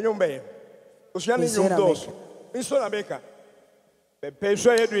 enyombe. Osuani nyomdos. Inso na beka.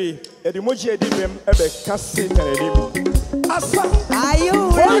 Peso yedwi, edimoji edibem ebe kase tanedim. Asa. Are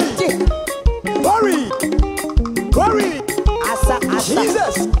you ready? Glory. Glory. Asa.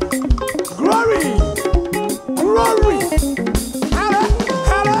 Jesus. Glory. Glory.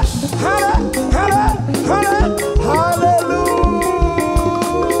 Hallelujah.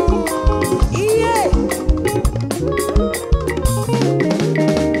 Yeah.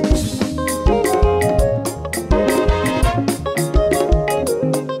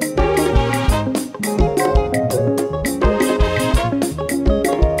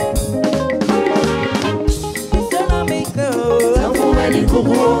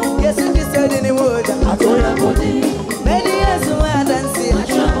 Yes, you said in the word. Many years who I dance it.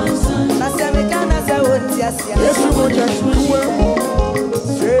 Nasamekana sa wontiasia. Yes, you would just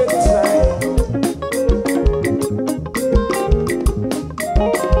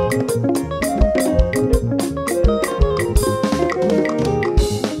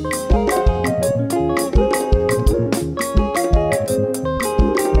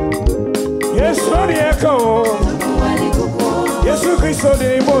yes, sorry, echo. Yes, Christo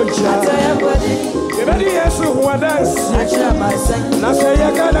de Mocha. Yes, who are dancing. Now say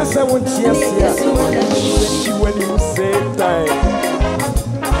you gotta say what she when you say time.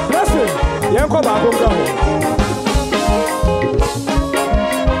 Blessing, Yanko Babu.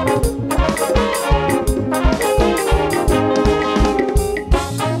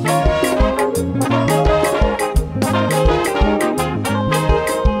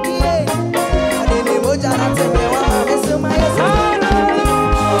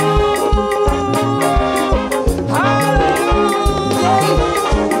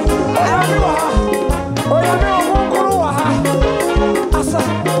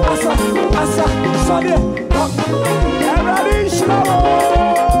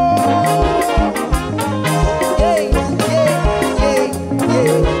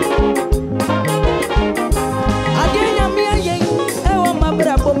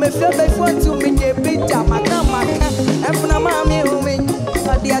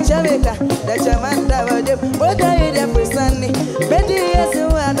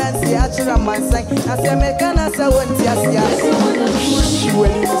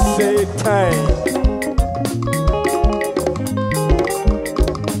 When you say time.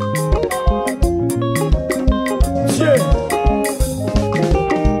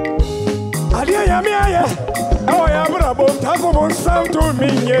 Adia yamia, oh ya bravo, tako mon sound to me,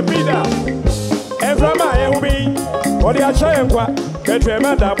 ye bida. Evrama ehubi, odi achayenkwa,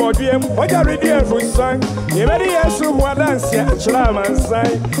 ketremanda bodiem, oja ready for sang. Ye very yes who are dancing, Chraman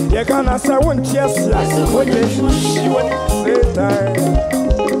sign. Ye can't say one cheers, when you say time.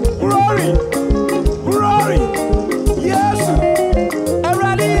 Glory, glory, yes,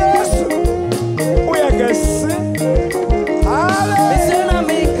 already yes. We are guessing. Hallelujah.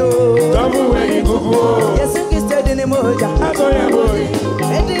 Double way go. Yes, you said in the moja. I told you, boy.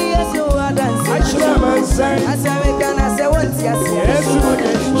 And yes, you are dancing. Chraman sign. I say, we can say once, yes, Yes,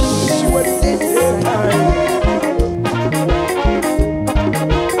 she would say time.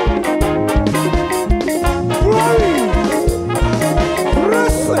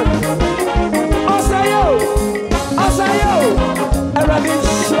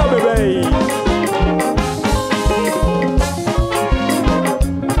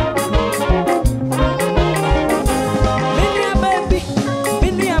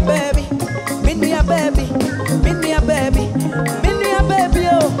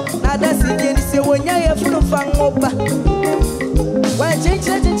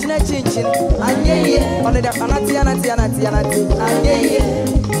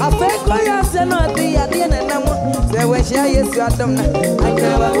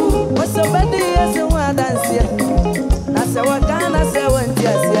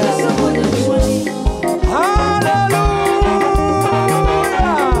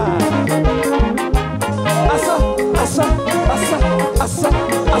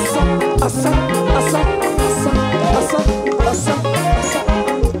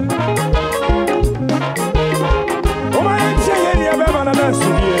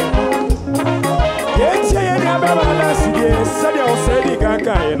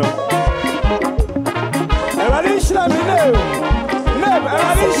 Everybody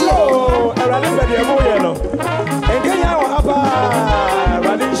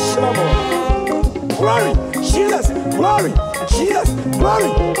glory, Jesus, glory,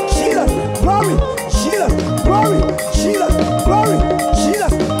 Jesus, glory, Jesus, glory, Jesus, glory,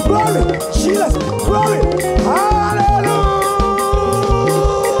 Jesus, glory, Jesus, glory. Hallelujah.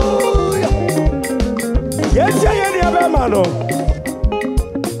 Yes, yeah, mano.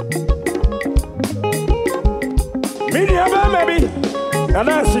 Mini aba maybe. And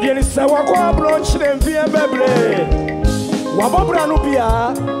I see the Sawako brunch and via Bebre. Wabobra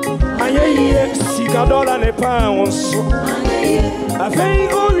Nubia, Aye, Sicadola and a pound. I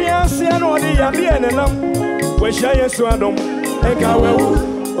think Urian or the Yadian and which I am Swadom, and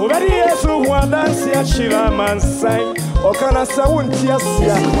Kawu. Already, yes, who want dance at Shiraman sign, or can I sound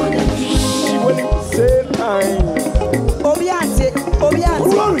Tiasia? She will say, Obiate,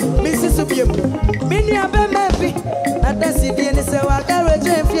 Mrs. Obiam, Mini Abamebi, and that's it. And so I carriage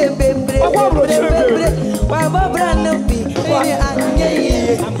and fear, baby. Barbara Nobi,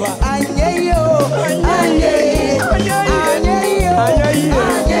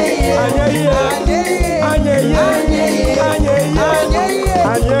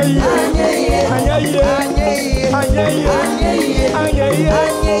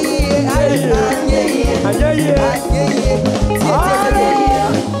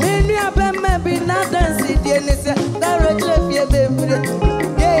 Many of them may be not dancing, and it's a direct left, baby.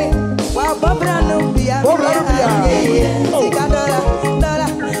 Yeah, while Barbara no be a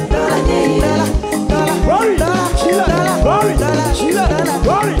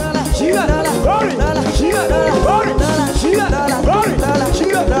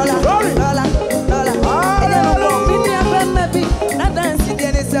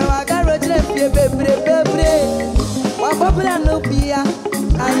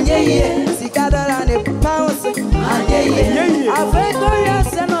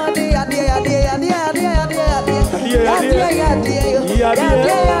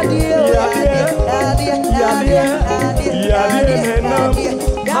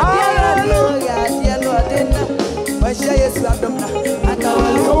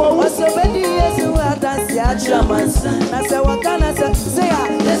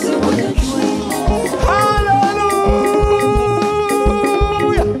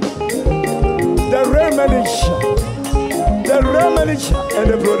the real manager and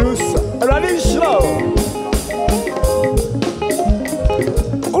the producer. Running slow.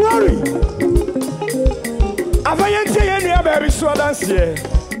 Glory. Have I any baby so dance here?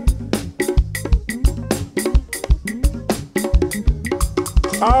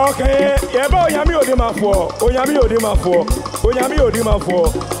 Okay, yeah, boy, Yami Odima for, Oyami Odima for, Oyami Odima for,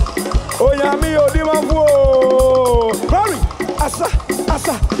 Oyami Odima for. Glory. Asa,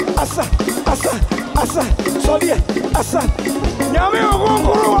 asa, asa, asa, asa, sorry, asa. Yami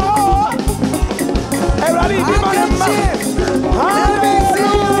Ogonguru. Everybody, be my man.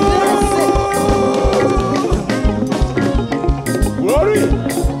 Glory,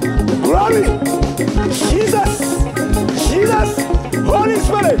 glory, Jesus, Jesus, Holy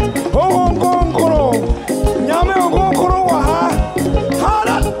Spirit, Ogonguru. Yami Ogonguru.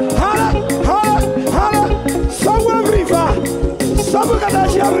 Hala, hala, hala, hala. Somewhere river,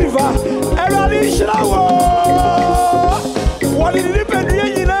 somewhere river. Everybody, shower. What did it depend on?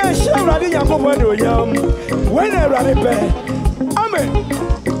 Shower, when I run it back, amen.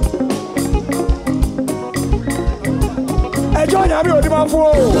 Enjoy your meal, the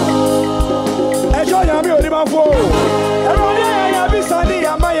enjoy your meal, the everybody, I have been Sunday,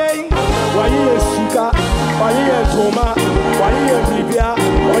 am I? Why you Sika, why you Toma, why you Libya,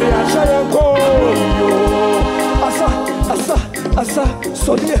 or you are Shayan Go? Asa, asa, asa,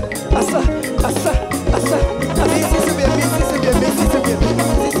 so dear, asa, asa, asa.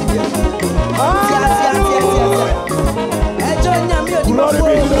 Glory be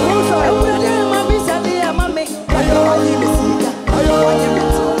to the Lord.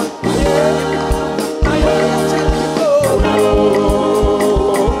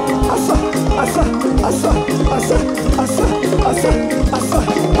 Asa, asa, asa, asa, asa, asa, asa,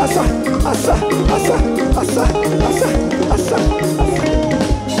 asa, asa, asa, asa, asa, asa.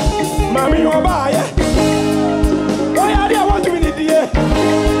 Mami, you are by. Why are you want to be in the air?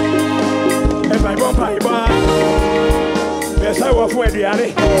 If I bump my bar. Yes, I was where the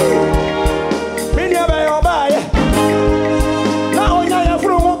alley. Many of my own buy. Now I am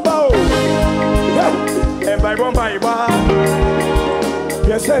from one bow. And by one by bar.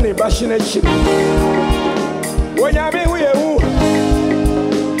 Yes, any bashing and ship. When you be with you,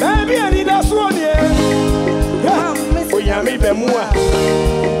 maybe I need a swan here. When you meet them more.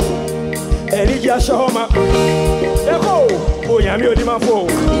 Elijah Shahoma. Echo. Oh, you are the man for.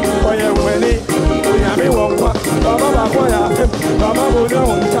 Oh, you are winning. Yami wonka, Baba Bakoya, Baba Boda,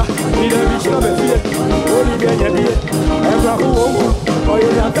 Nida Bishop, Only Benny,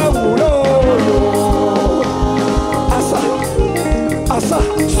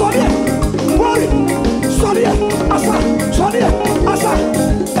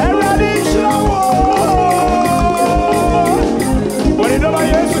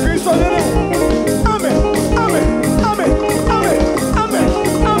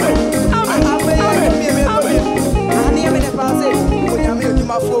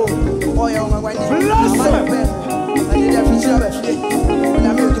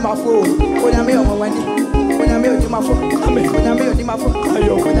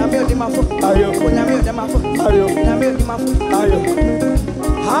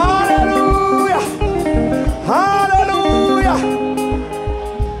 Hallelujah. Hallelujah.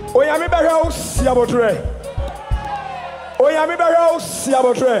 Oyami bẹ̀rẹ̀ ó sì àbọ̀túrẹ̀. Oyami bẹ̀rẹ̀ ó sì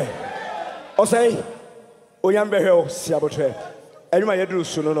àbọ̀túrẹ̀. Osei. Oyami bẹ̀rẹ̀ ó sì àbọ̀túrẹ̀. Ẹni máa yẹ dúró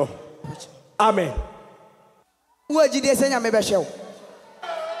sunu no. Amen. Uwe jidie senya me bɛhyɛ.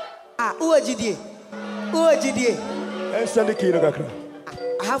 Ah, uwe jidie. Uwe jidie. Ẹnsẹ́ni kìí ní kakra.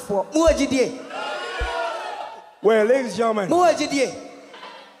 Ahafo, uwe jidie. Well, ladies and gentlemen. Uwe jidie.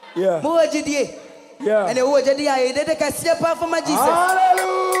 Yeah. Uwe jidie. Yeah. And uwe jidie ayi dede kasiye pa for my Jesus.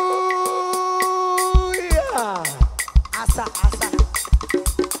 Hallelujah. Asa.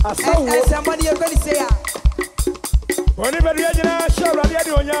 Asa. Somebody you going to say ah. Oni bẹ̀rẹ̀ yẹn nyina ṣe awurade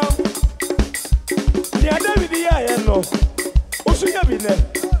adi onyam. Ní David yẹ ayẹ nọ, o sún yẹ bi nẹ,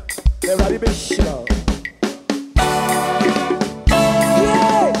 awurade bẹ ṣíra.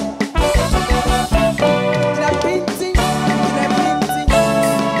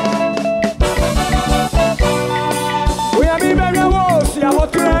 Oyami bẹ̀rẹ̀ wo si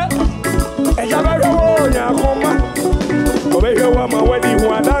abọ́túrẹ́, ẹ̀yà bẹ̀rẹ̀ wo nyàkọ́mà, ọbẹ̀ hwẹ́ wọ́n ma wẹ́di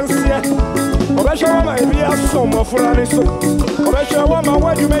ìhun adansiẹ́. Ọbẹ̀ hwẹ́ wọ́n ma ebi asọ̀ mọ̀ fúnra ní so. Ọbẹ̀ hwẹ́ wọ́n ma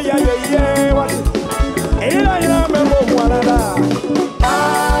wẹ́di mẹ́yà yẹ̀yẹ́ wá sí. Èyí náà yẹn náà mẹ́mọ́ òhun àdáda.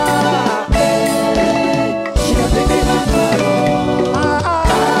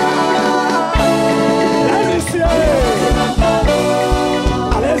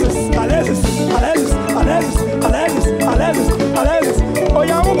 Alexis.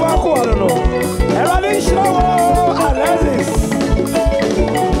 Oyamu bako alono. Eradi showo Alexis.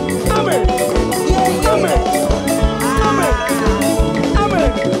 Amen.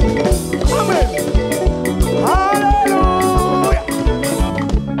 Hallelujah.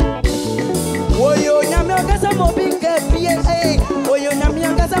 Oyo nyame okasa mobinga pie oyo nyame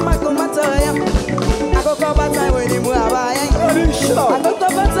okasa makomato ya. Akoko batai weni mu abaya. Eradi showo. Akoko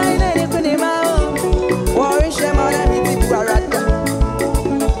batai ne ni kunima. Warren Shema na miti buarada.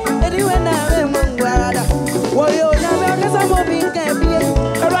 Anyway na we mungwarada. Oyo nyame okasa mobinga pie.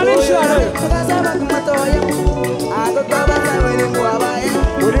 Eradi showo. Okasa makomato ya. Akoko batai weni mu abaya.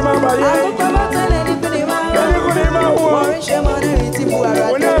 Kunima baye. Akoko batai ne ni kunima. Kunima wo. Warren Shema na miti buarada.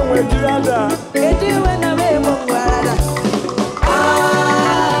 Kuna mwenjirada. Anyway na we mungwarada.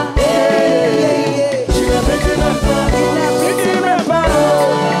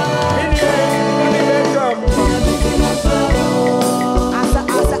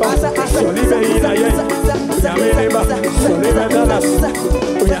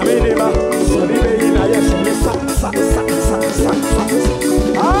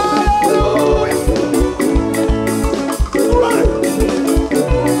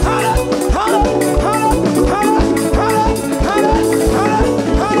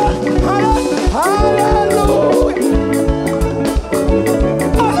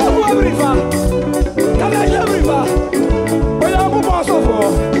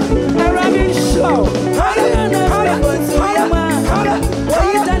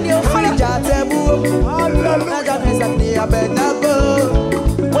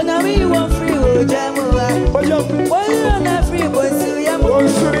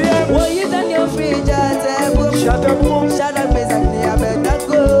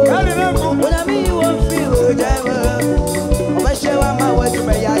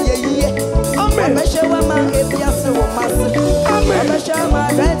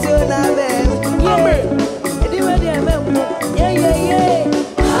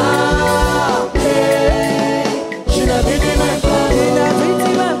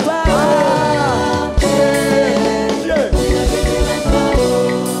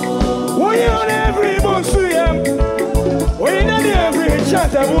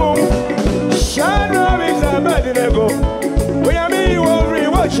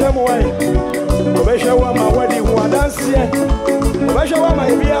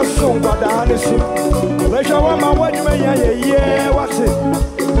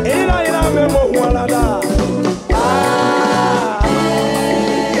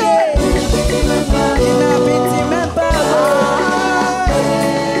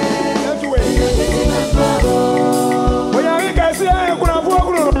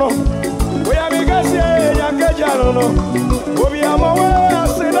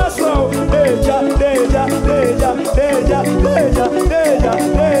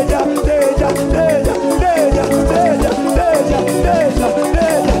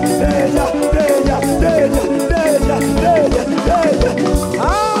 Deja.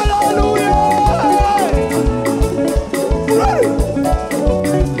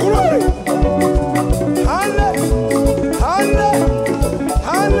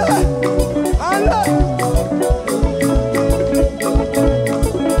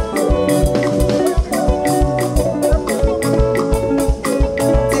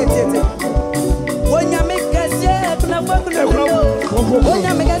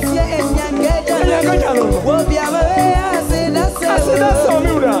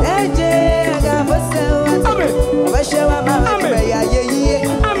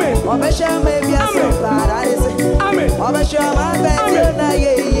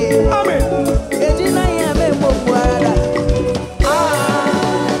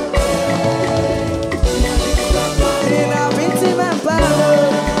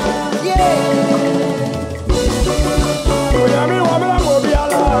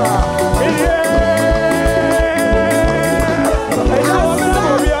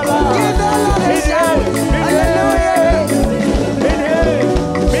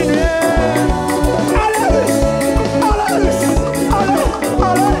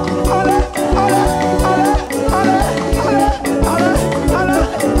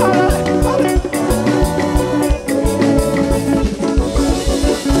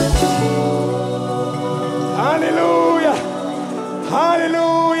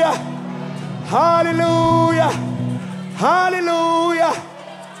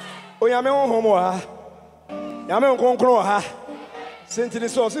 Yame konkro ha. Sentini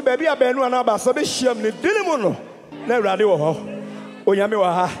so si baby abenu anaba so be hyiam ne dinimu no. Na awrade wo ho. Onyame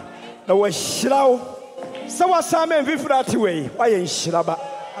wa ha. Na wo hyira wo. Se wasame mfifrati we. Wa ye hyira ba.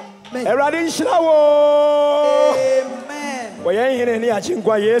 Amen. Awrade hyira wo. Amen. Wo ye hene ne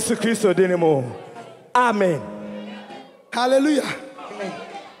achinkwa Yesu Kristo dinimu. Amen. Hallelujah. Amen.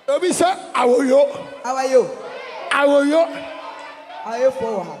 Obi say awoyo. Awayo. Awoyo. Ayo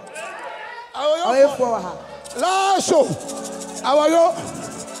for ha. Awoyo for ha. Laso awayo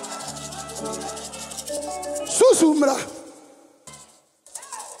susumra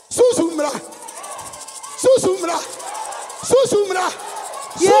susumra susumra susumra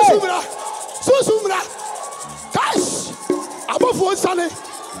susumra susumra cash above sane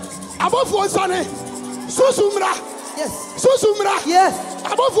susumra yes susumra yes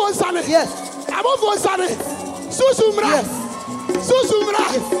above sane yes above sane susumra yes susumra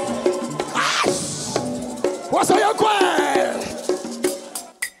yes. What's your question?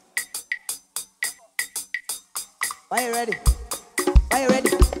 Are you ready? Are you ready?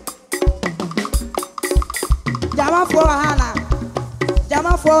 Jama for Hana.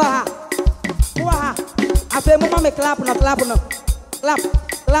 Jama for her. I feel mama me clap no. Clap.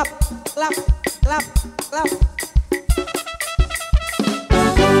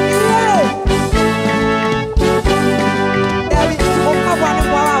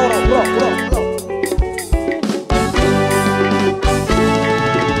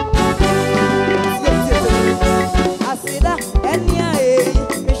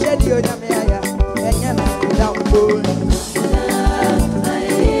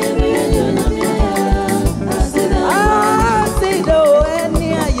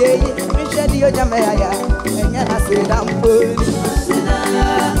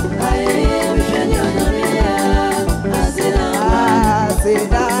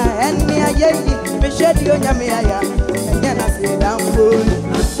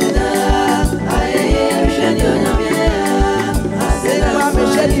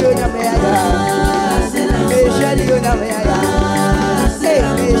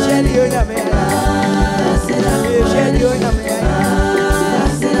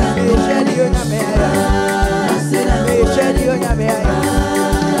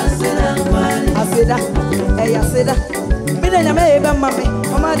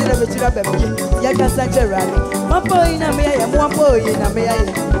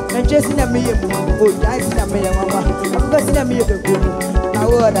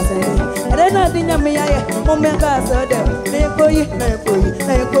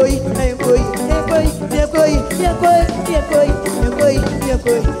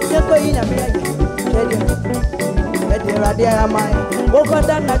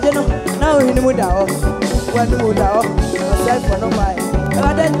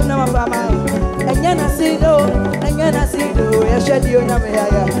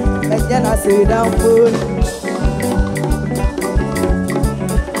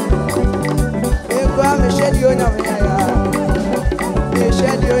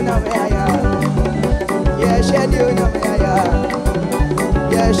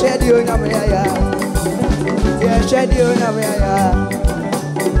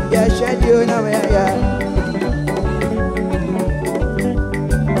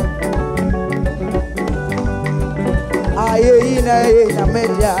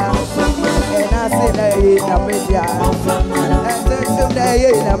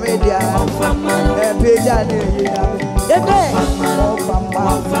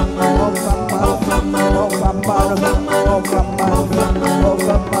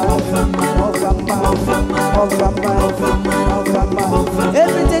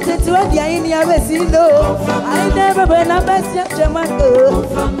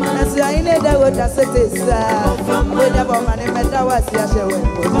 Jaine da wota setesa. Oda bo mane meda wasi ashewe.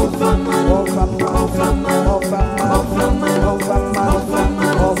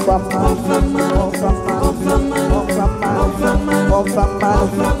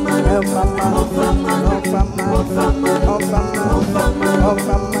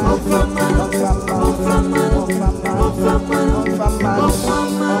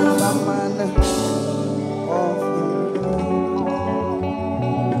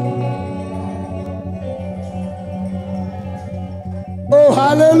 Oh,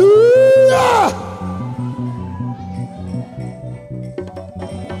 hallelujah!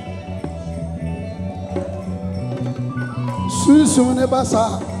 Susu ne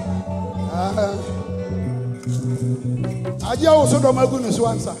basa. Aja wo so do magu ne so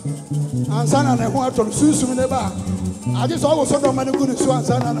ansa. Ansa na ne ho atoro susu ne ba. Aja so wo so do magu ne so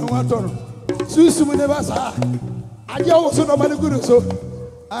ansa na ne ho atoro. Susu ne basa. Aja wo so do magu ne so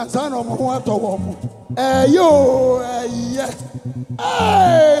ansa na mo ho atoro mo. Yo, yeah.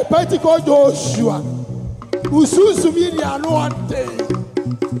 Hey, Pentecost Joshua. Ususu mi ni anu ante.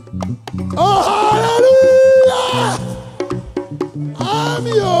 Oh, hallelujah!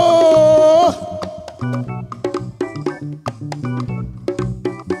 Amio.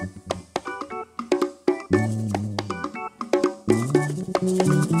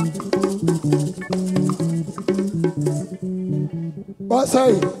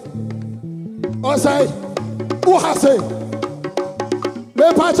 Osei, uhase.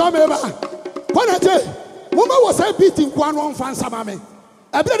 Me pacha me ba. Konaje, mama was a beating one on fan samame.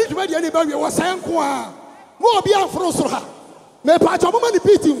 I believe to be anybody was saying kwa. Mo bi afro so ha. Me pacha mama ni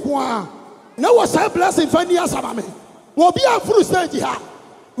beating kwa. Na was a blessing fania samame. Mo bi afro stage ha.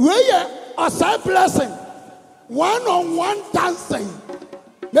 We ye Osei Blessing. One-on-one dancing.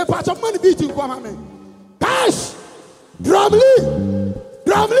 Me pacha mama ni beating kwa mame. Cash. Drumly.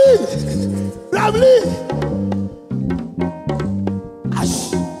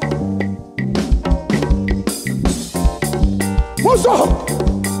 Ash. Moso,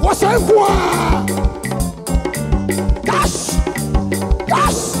 what's up? Cash.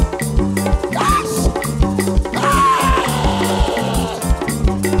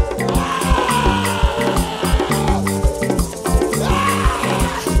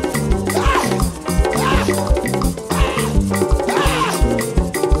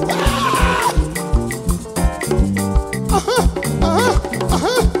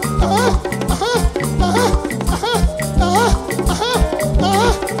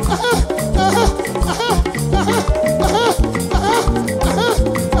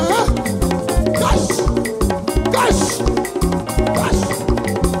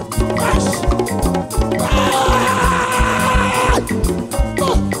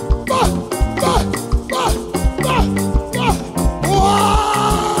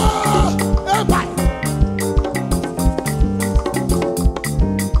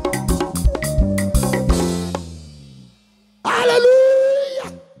 Hallelujah.